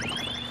recording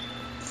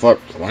for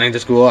wanting to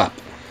screw up.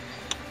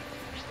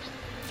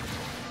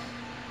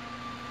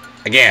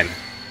 Again.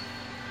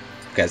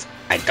 Because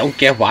I don't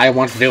get why I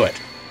want to do it.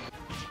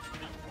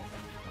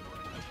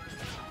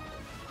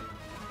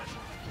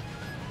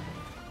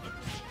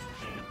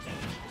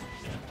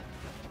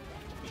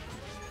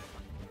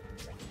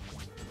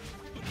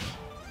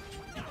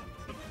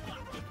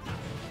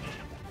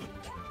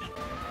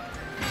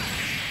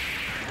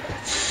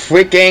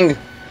 Freaking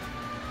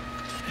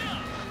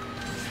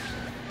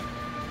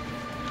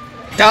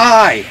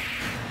die!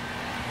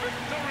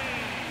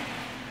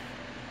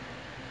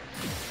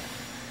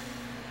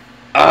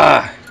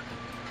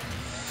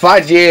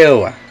 Fudge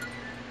you!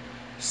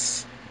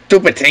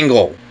 Stupid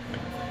tingle!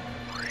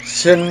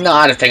 Should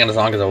not have taken as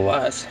long as it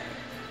was.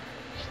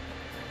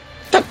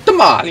 Dr.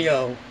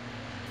 Mario!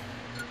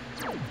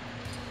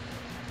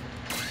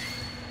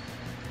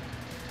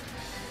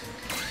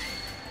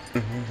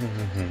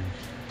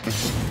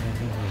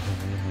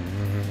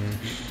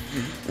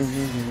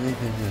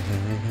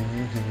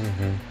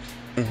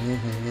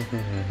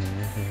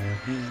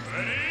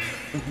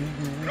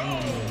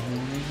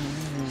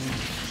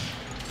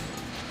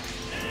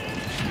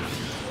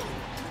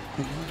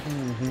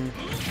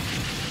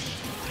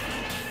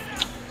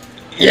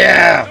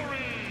 Yeah!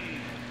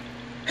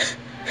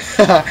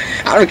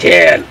 I don't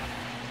care!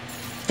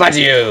 Fudge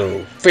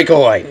you! 3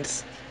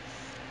 coins!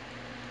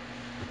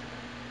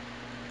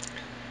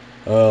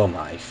 Oh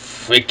my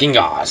freaking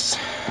gosh.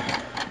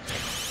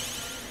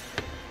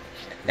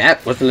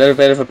 That was a little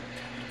bit of a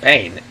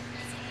pain.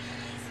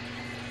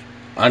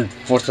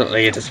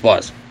 Unfortunately, it just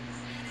was.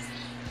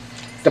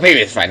 The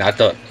previous fight, not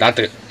the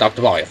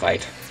Dr. Mario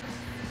fight.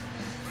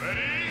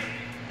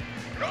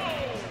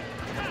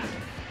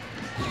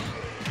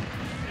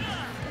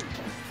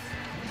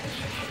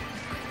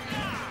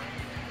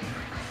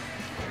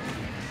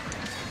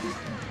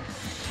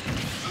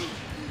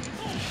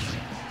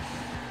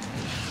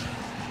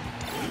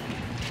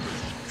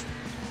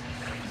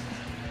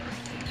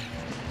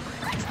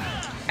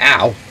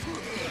 Ow.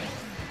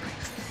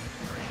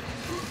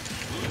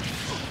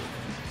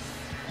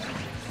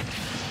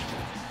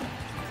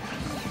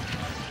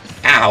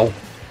 Ow.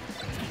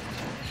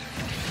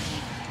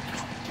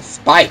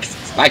 Spikes.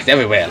 Spikes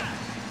everywhere.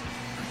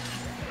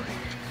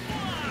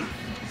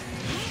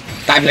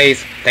 Die,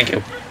 please. Thank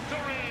you.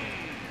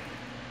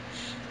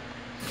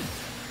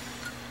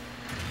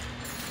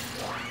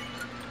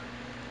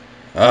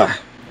 Ugh.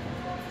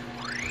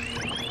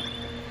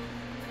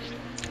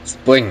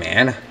 Spring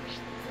Man.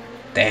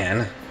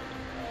 Dan.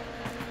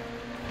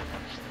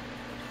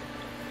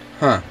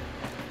 Huh.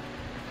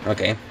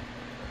 Okay.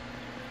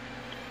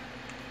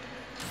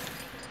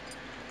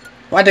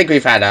 Well, I think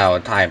we've had our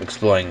time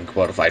exploring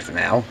World of Fight for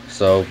now,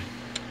 so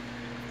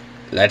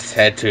let's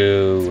head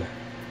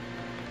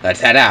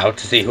out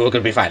to see who we're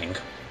gonna be fighting.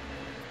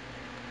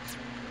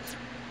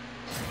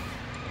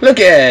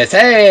 Lucas,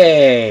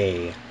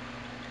 hey!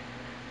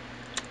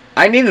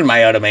 I needed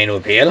my other main to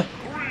appear.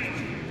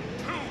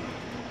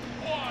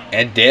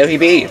 And there he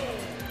be.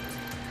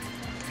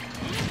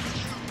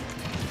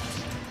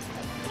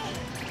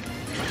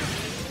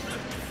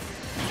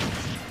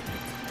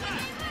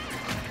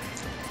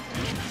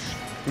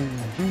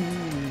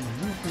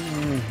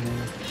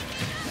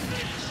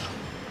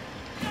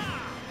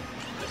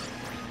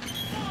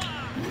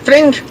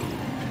 Fling!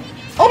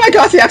 Oh my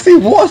gosh, he actually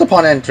was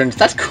upon entrance.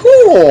 That's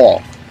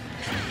cool!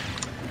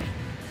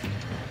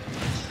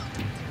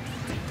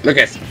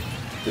 Lucas.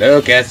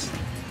 Lucas.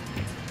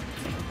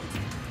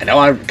 I know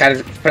I'm kind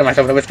of putting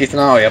myself in a risky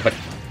scenario, but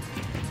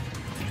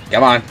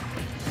come on.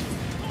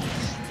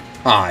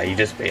 Ah, you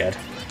disappeared.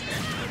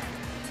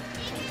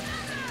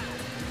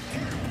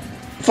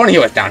 If only he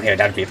was down here,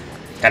 that'd be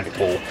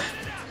cool.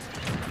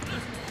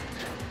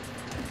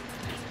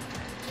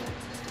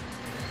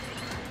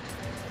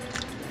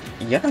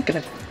 You're not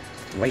gonna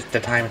waste the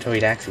time until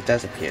he actually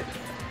does appear,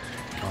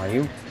 are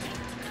you?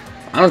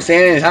 I don't see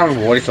any time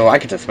reward, so I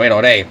can just wait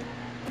all day.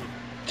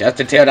 Just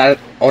until that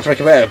Ultra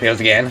Career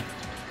appears again.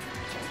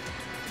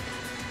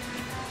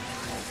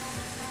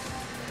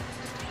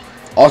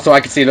 Also,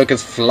 I can see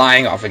Lucas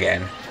flying off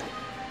again.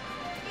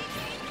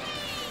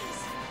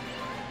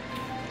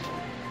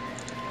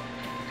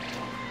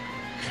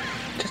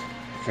 Just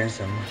finish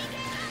him.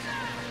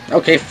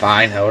 Okay,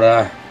 fine,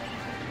 Hilda.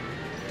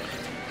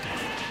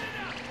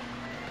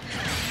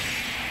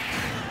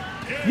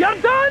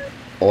 You're done?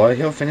 Or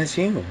he'll finish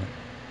you.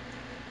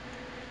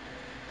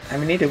 I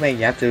mean, either way,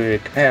 you have to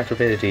compare your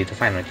ability to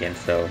find him again,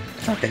 so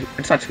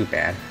it's not too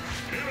bad.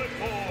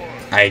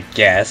 I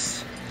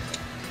guess.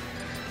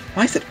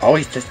 Why is it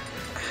always this?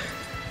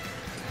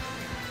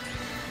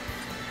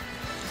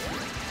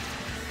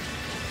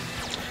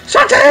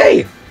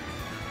 Shantae!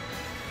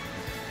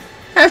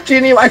 Have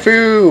Genie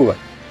Waifu!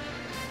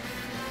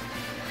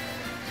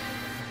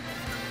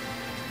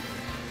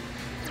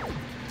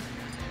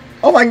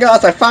 Oh my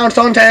gosh, I found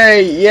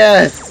Shantae!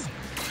 Yes!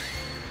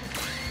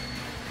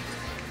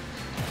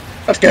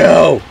 Let's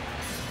go!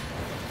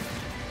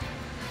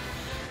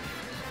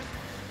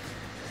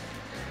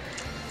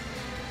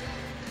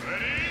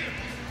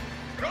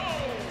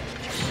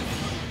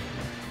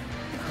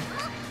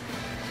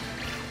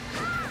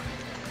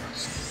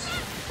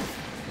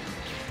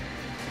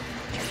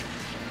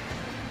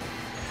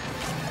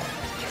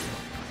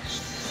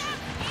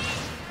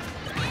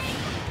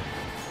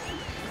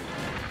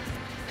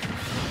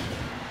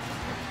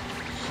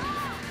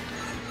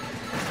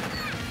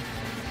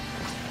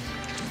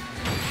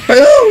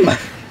 Boom!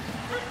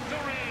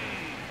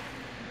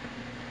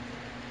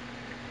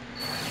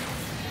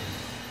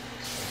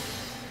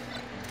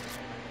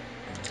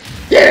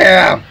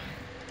 Yeah!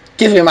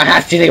 Give me my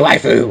Hatsune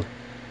Waifu!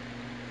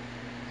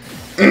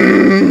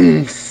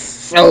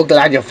 So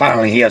glad you're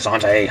finally here,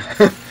 Sante.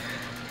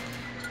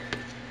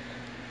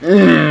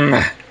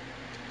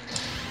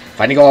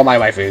 Finding all my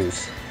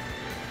waifus.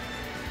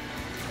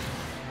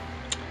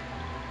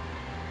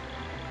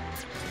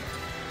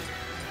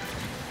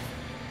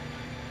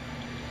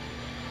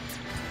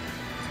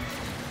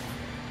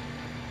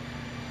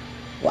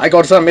 Why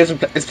God Son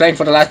is playing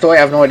for the last toy? I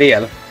have no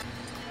idea.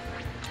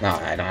 No,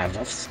 I don't have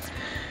enough.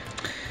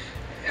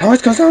 It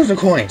always comes down to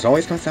coins.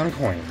 Always comes down to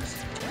coins.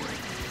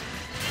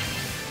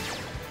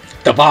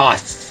 The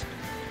boss!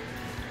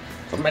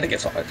 From Metal Gear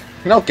Solid.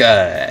 No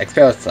good.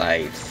 Expel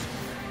sites.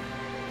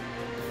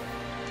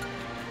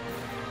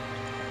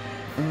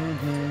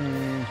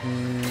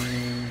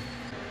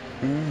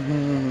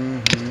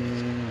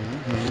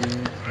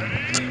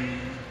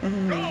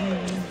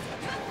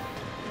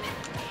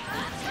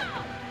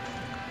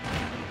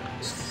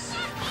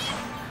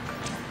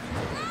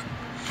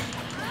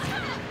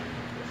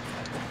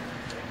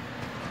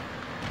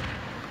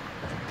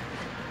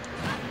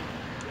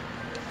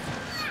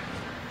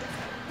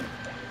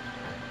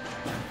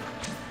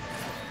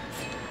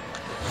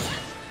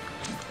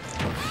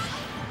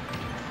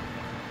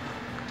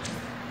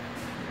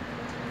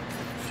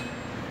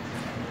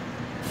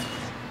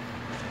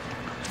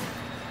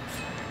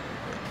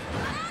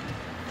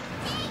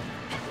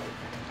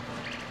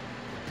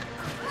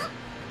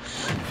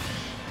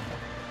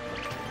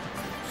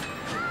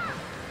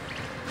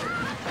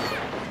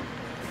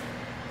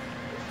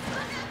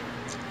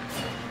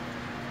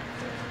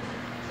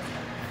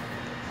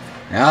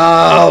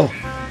 No!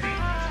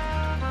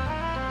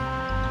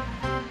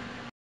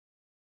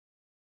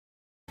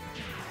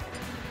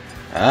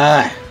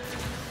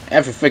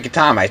 Every freaking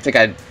time I think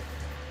I'd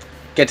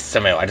get to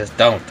somewhere, I just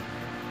don't.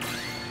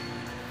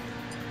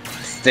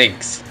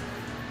 Stinks.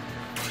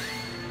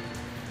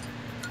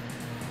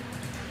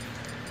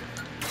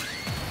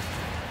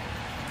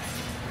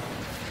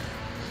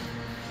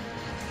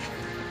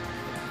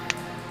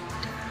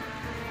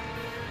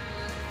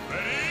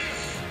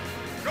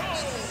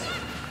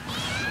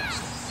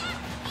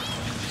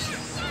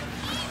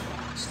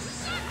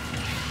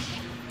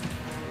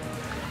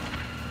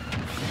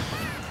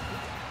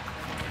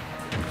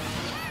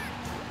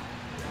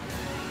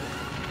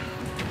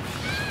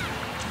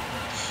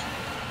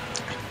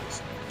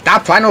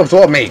 Stop trying to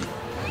absorb me!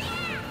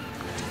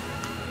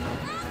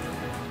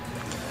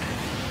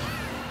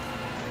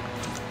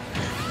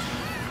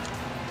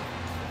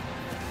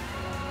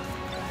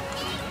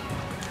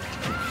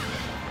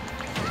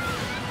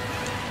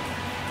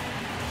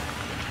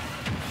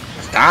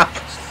 Stop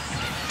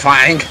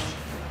trying to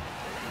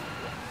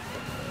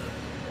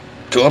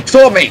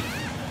absorb me!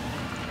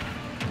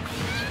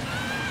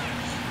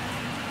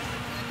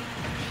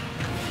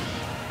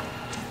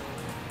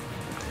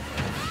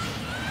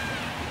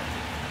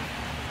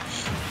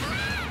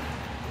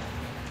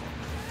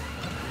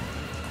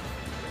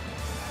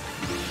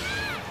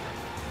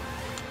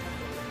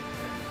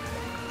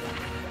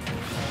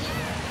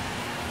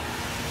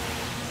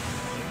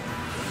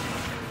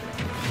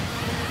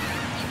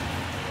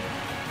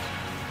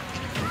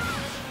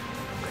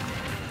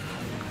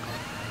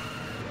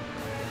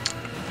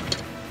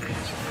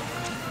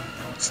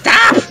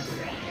 Stop!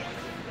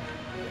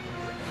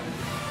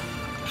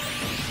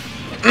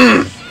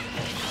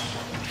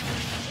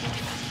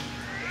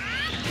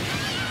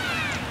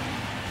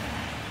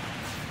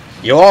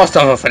 You all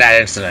suffer for that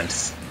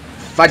insolence.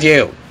 Fuck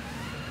you.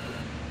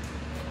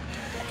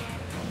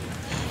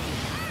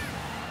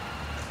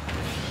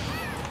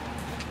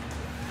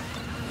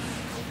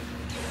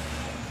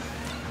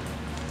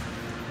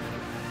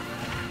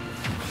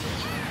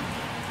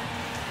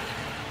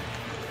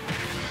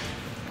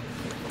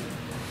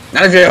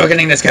 None of you are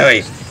getting this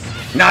curry.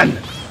 None.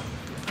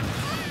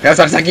 That's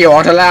what like you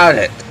aren't allowed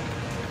it.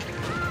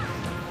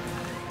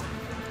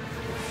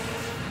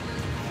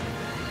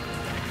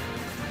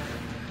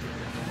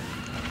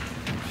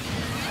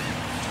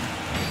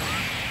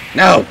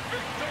 No.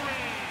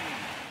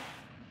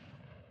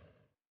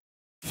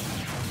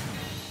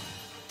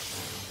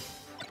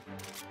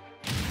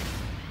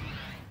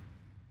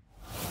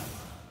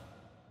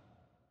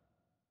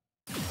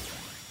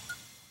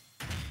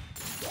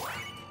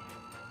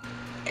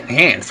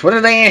 Enhance? What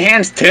are they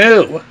enhanced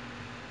to?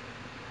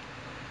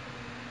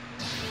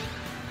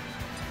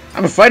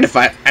 I'm afraid if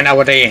I know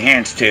what they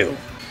enhance to.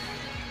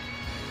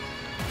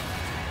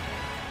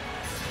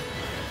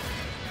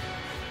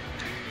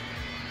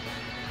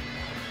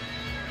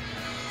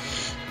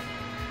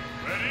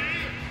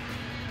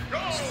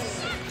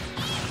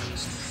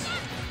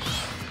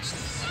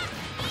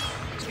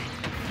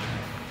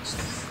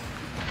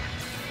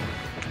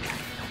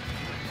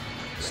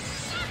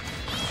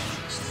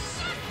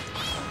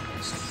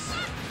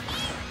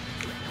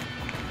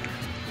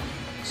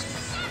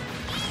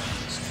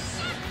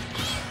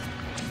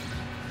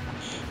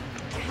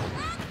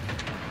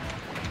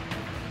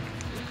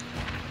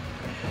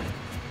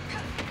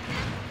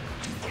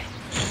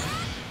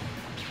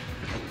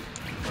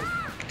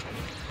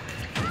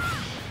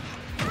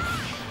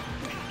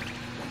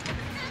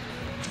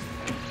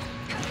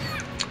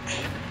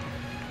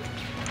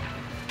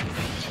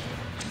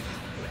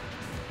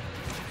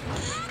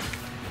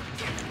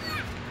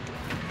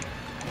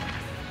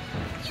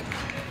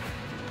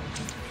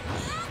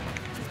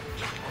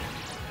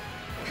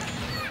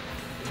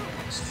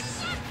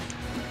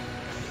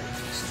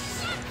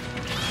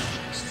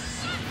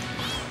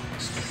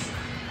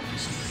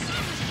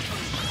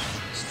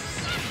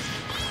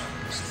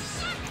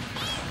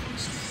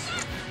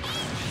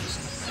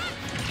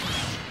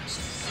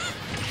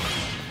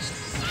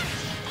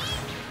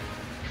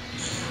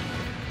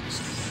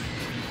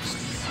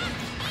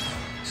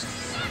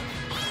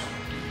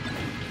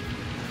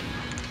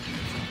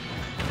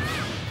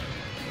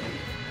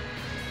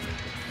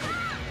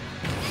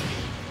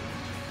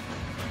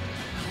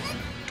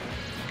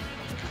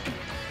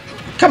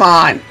 Come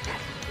on!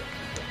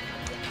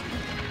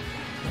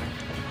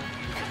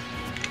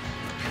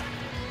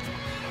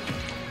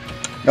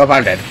 Nope,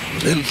 I'm dead.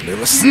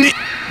 Little snake.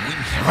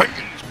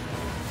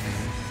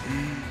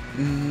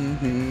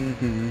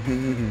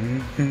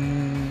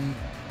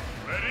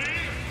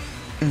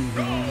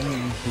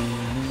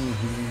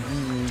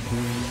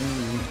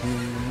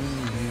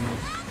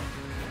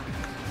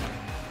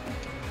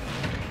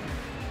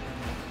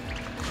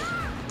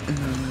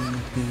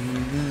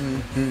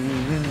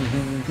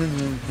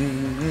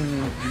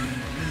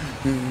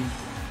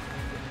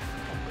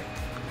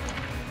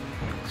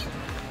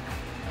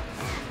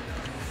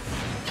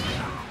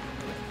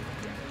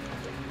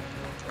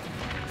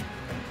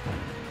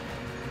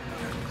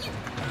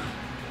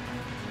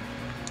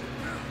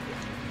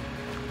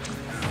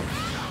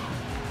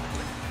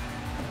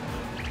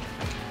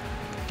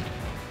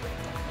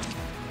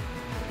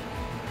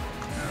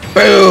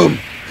 Boom!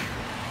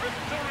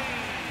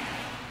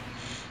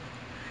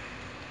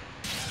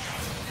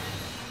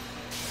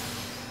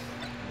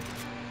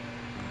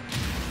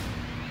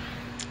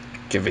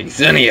 Giving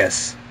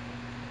Xenius.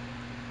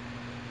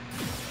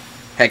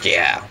 Heck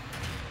yeah.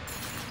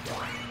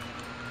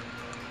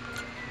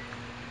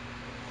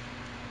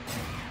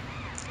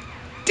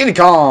 Diddy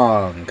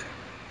Kong!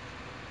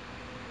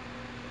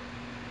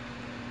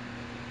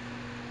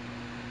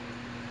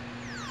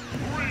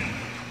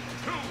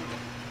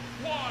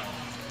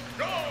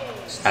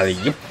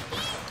 Alley-oop.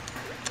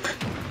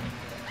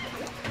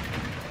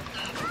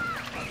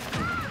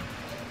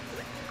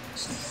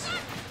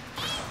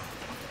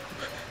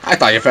 I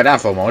thought you fell down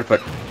for a moment, but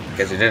I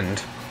guess you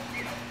didn't.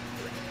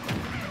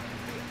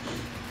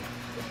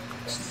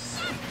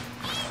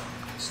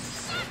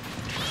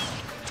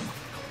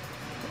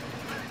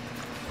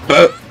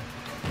 But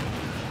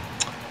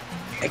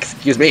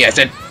excuse me, I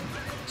said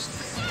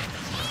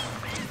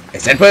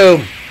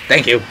boom.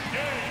 Thank you.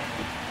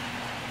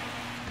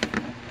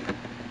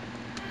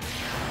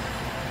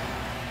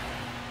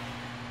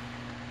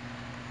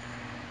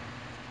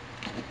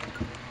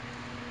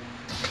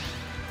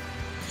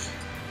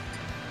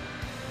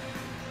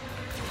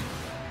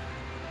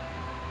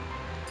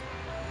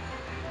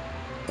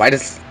 Right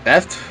is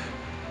left,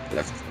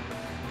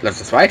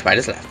 left is right, right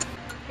is left.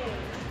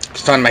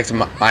 Just trying to make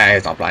my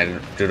eyes not blind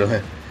due to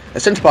the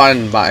sense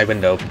in my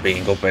window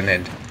being open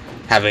and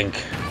having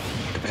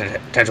the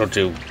potential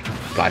to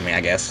blind me,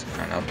 I guess. I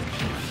don't know.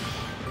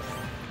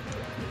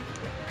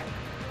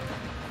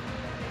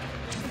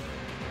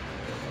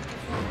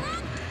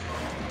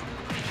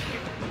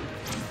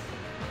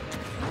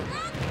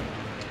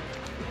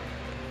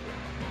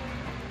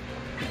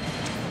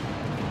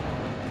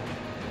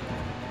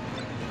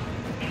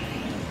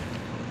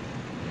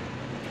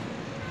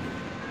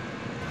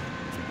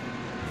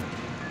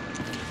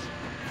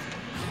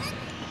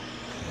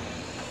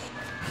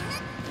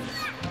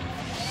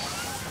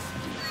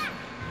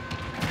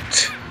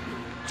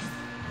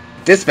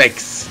 This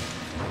makes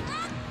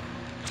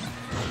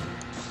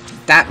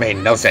That made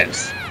no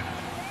sense.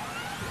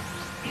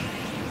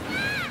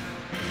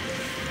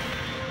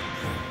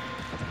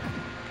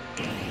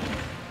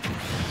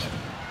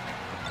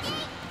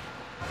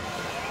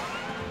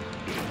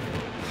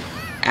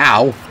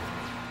 Ow.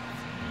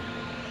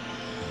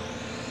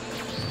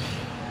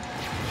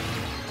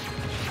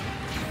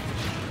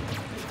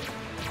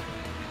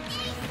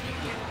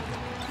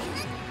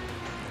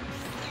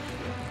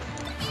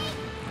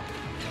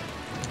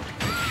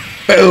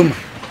 Boom.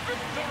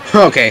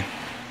 Okay.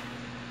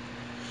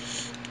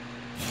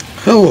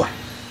 Ooh.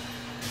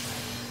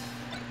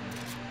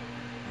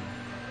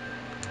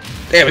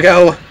 There we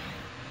go.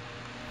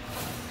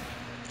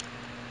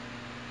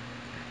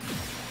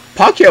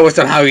 Pacquiao was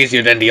somehow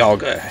easier than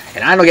Dialga,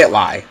 and I don't get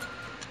why.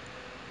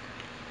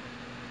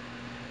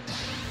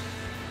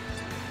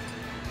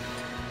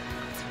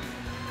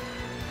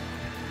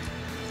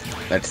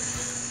 Let's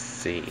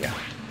see.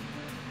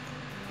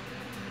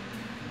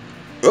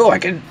 Oh, I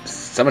can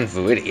summon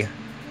Fluidity.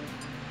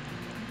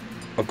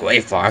 Or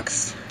Grey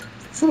Fox.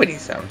 Fluidity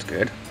sounds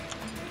good.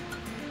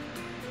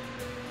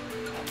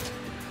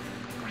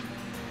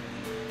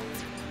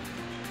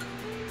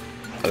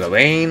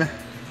 Lorraine.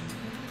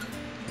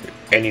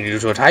 Any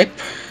neutral type?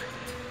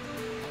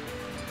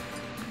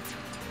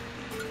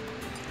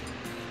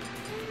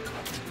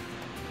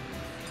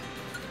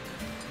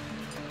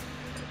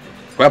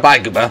 Well, bye,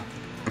 Gooba.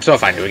 I'm still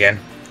find you again.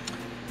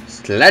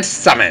 So let's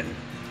summon.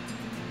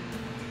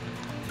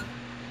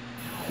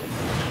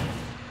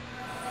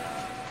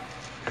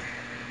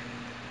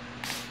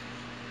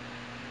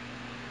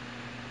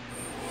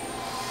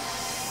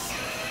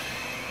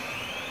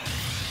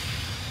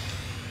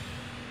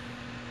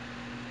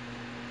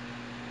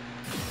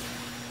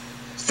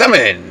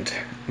 Summoned!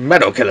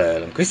 Metal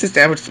Killer. Increases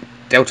damage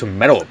dealt to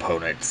metal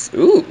opponents.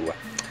 Ooh.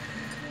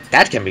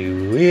 That can be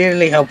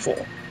really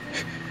helpful.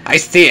 I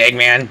see,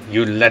 Eggman.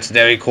 You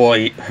legendary core.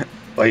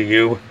 Or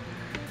you.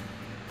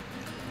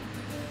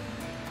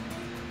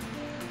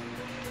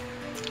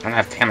 I don't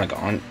have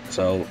Tamagon,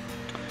 so.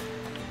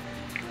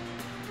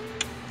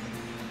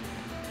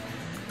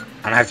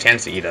 I don't have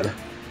Chansey either.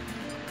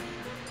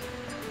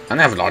 I don't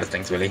have a lot of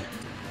things, really.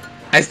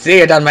 I see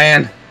it,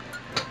 man.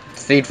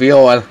 Seed for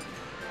your.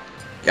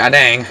 God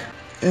dang.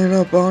 And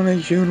up on a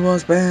June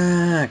was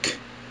back.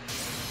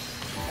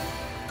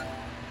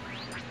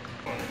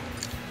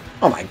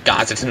 Oh my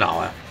god, it's an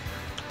hour.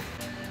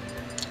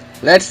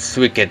 Let's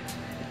now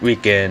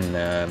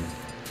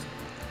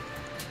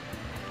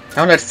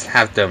let's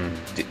have them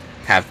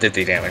have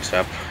 50 damage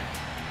up.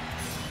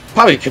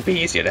 Probably could be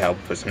easier to help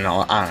with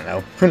no, I don't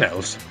know. Who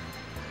knows?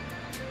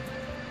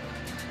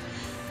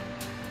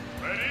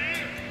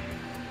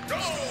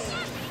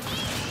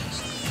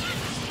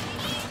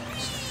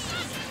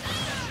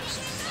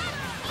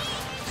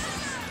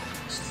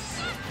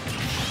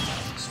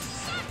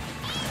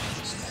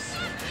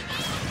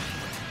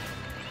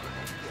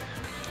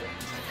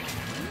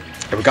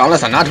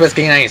 Regardless, I'm not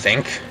risking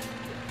anything,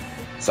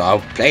 so I'll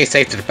play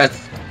safe to the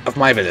best of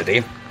my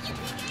ability.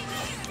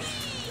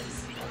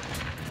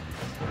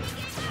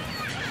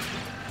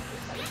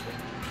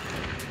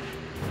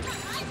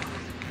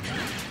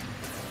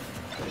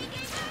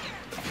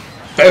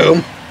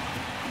 Boom!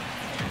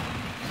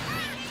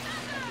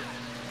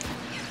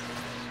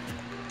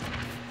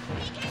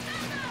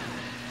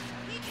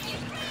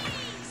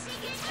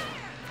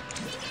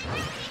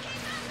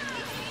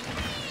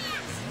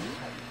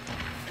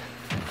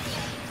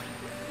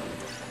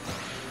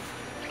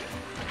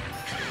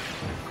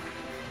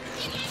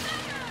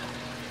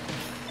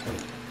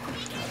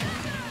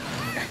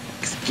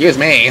 Excuse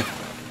me.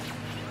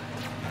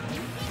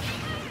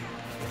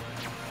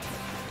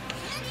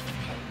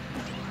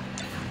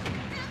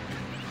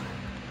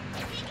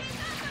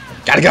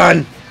 Got a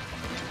gun.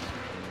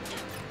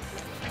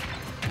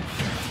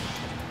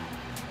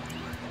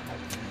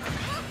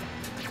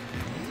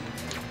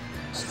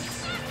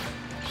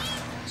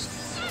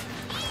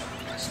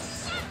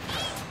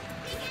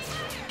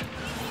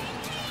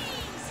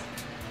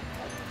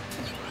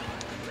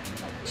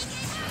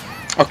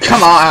 Oh,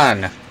 come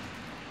on.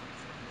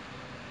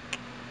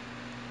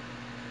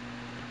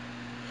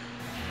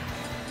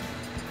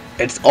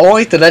 It's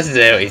always the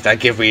legendaries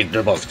that give me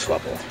the most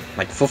trouble.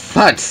 Like, for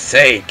fud's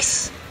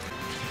sakes.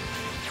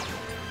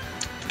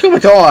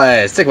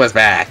 Kumatoy! Sigma's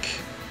back!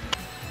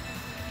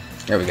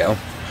 There we go.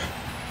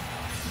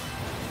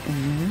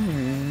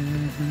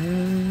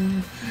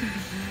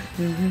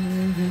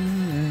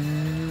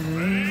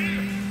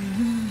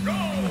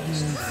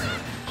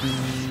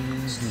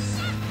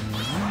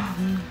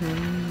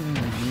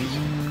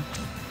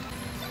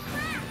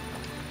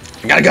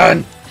 Got a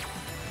gun!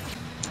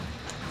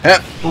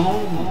 Yep.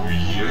 Oh,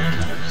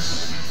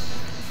 yes.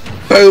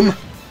 Boom!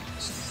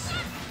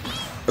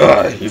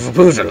 Ugh, you've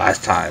improved it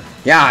last time.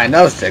 Yeah, I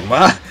know,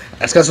 Sigma.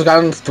 That's because we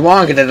got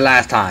stronger than the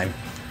last time.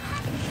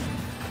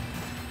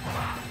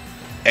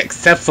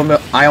 Except for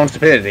my own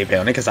stupidity,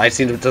 apparently, because I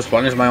seem to just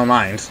run into my own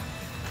mind.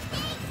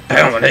 I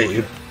don't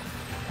believe.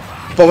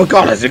 But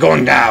regardless, you're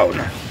going down.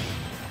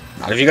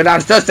 Not if you go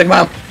downstairs,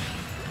 Sigma.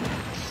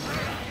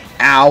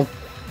 Ow.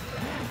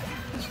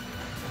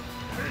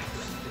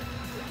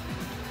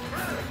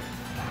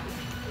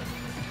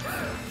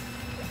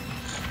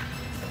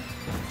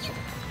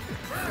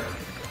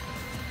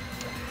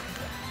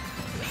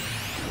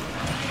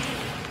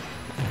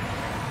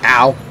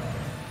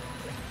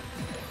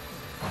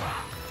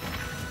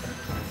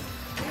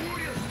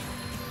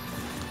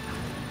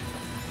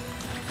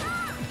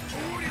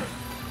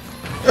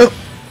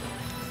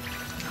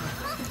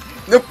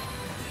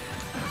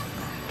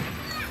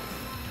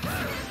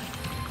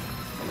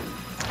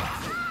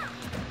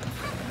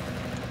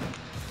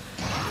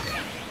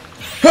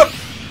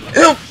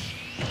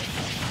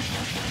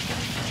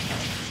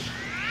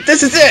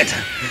 this is it!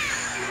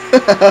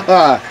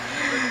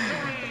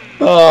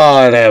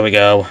 Oh, there we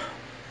go.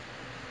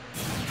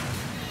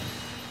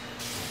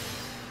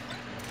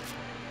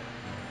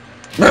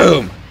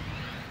 Boom!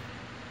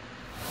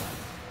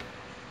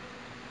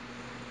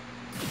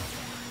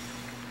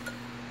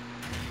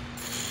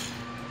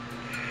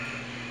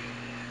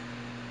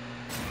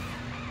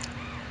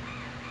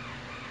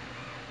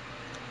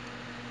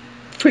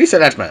 Pretty sure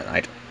that's Meta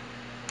Knight.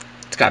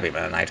 It's gotta be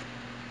Meta Knight.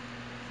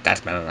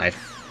 That's Meta Knight.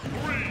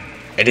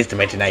 It is the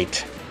Meta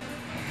Knight.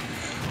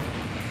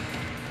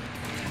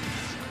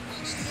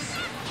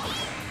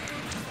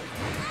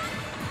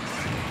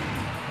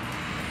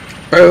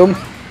 Boom.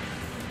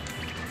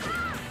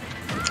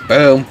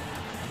 Boom.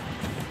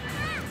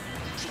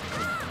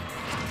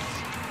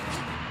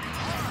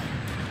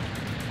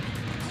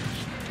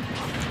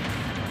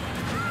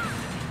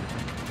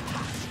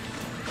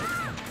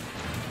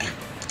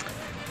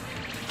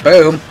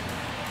 Boom.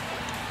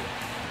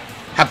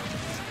 Hup.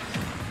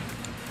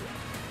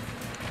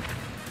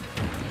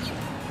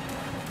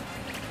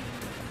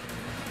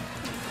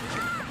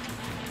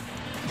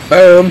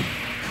 Boom.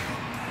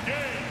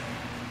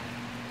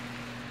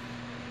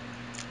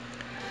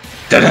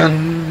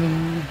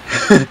 Dun-dun.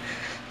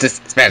 This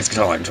Spanish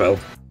control intro.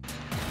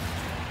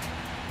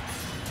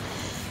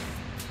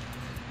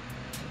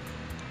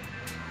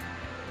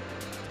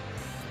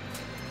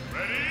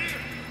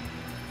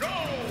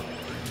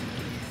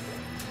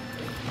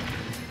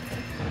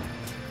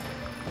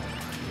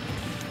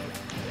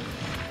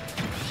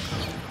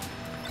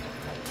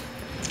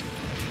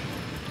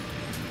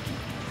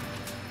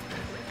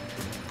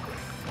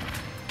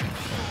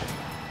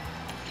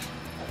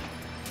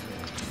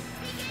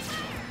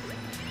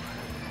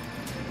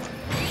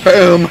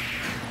 Boom!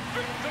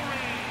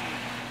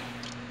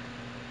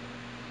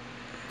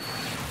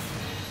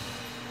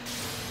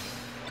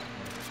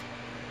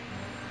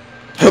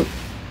 Hup.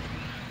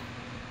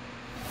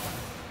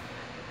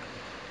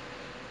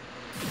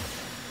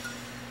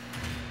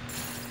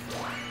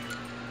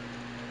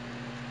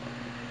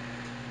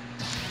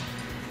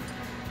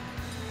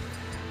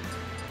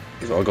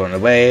 These are all going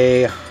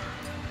away.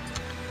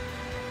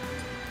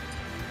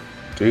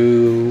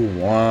 2,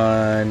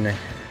 1.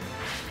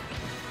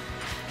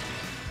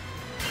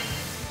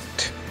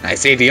 I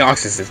see the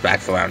Oxys is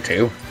back for round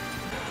 2.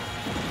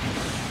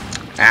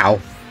 Ow.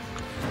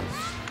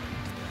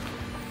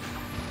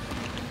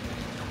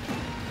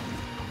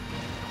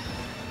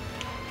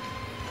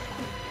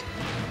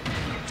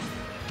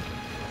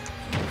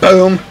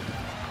 Boom.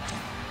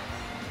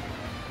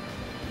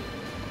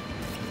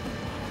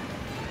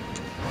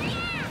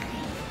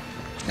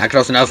 Not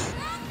close enough.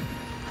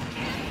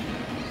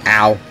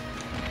 Ow.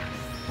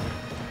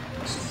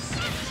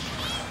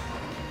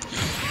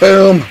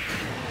 Boom.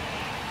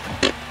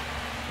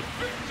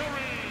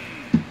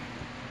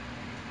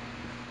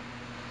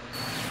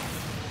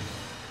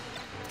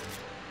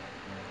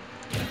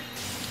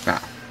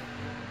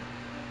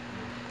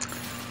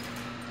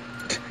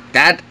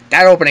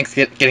 That opening's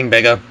getting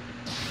bigger.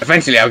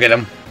 Eventually I'll get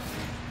him.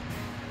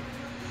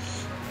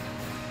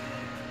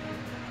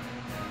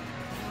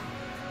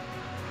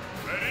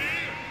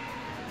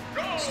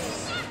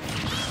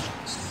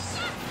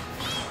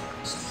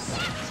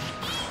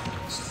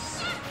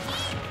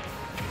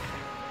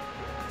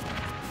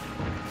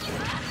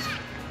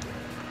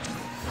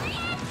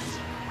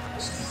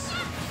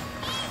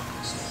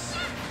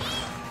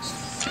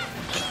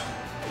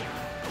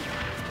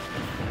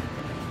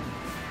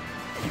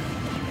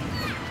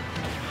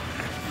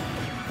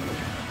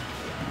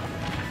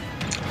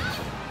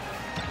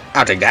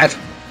 I'll take that.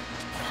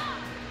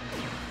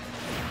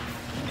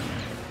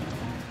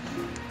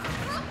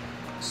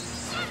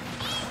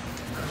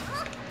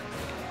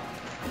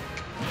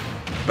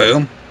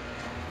 Boom.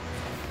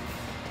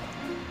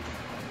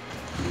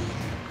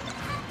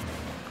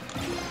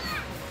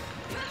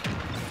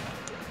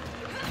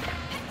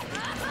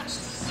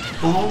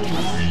 Oh,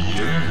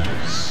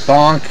 yes.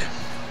 Bonk.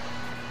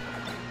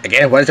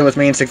 Again, what is it with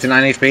me in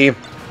 69 HP?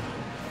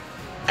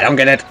 I don't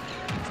get it.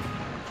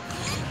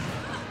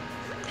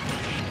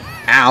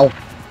 Ow.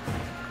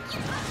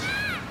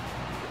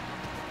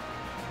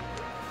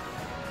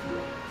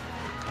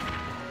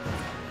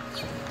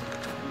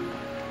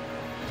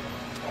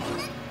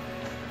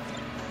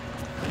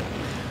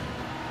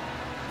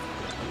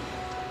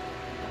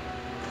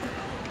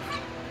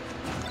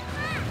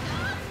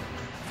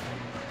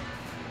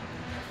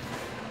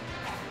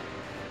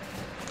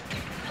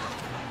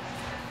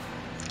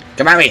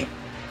 Come at me!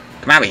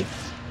 Come at me!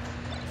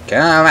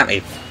 Come at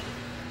me!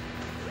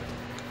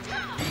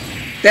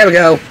 There we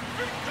go!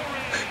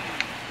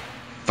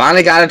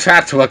 Finally got a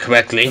trap to work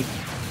correctly.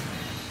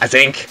 I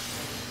think.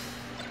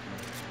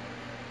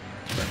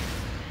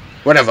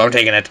 Whatever, I'm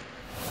taking it.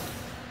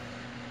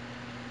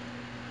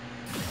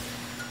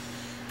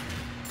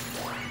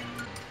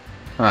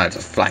 Oh, it's a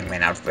flying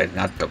man outfit,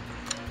 not the...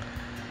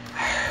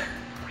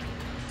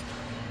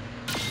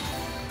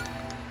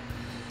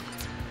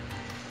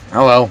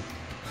 Oh well.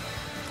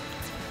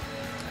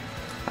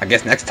 I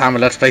guess next time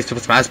we'll Let's Play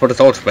Super Smash Bros.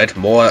 Ultimate,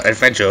 more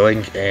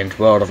adventuring and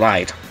World of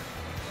Light.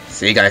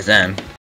 See you guys then.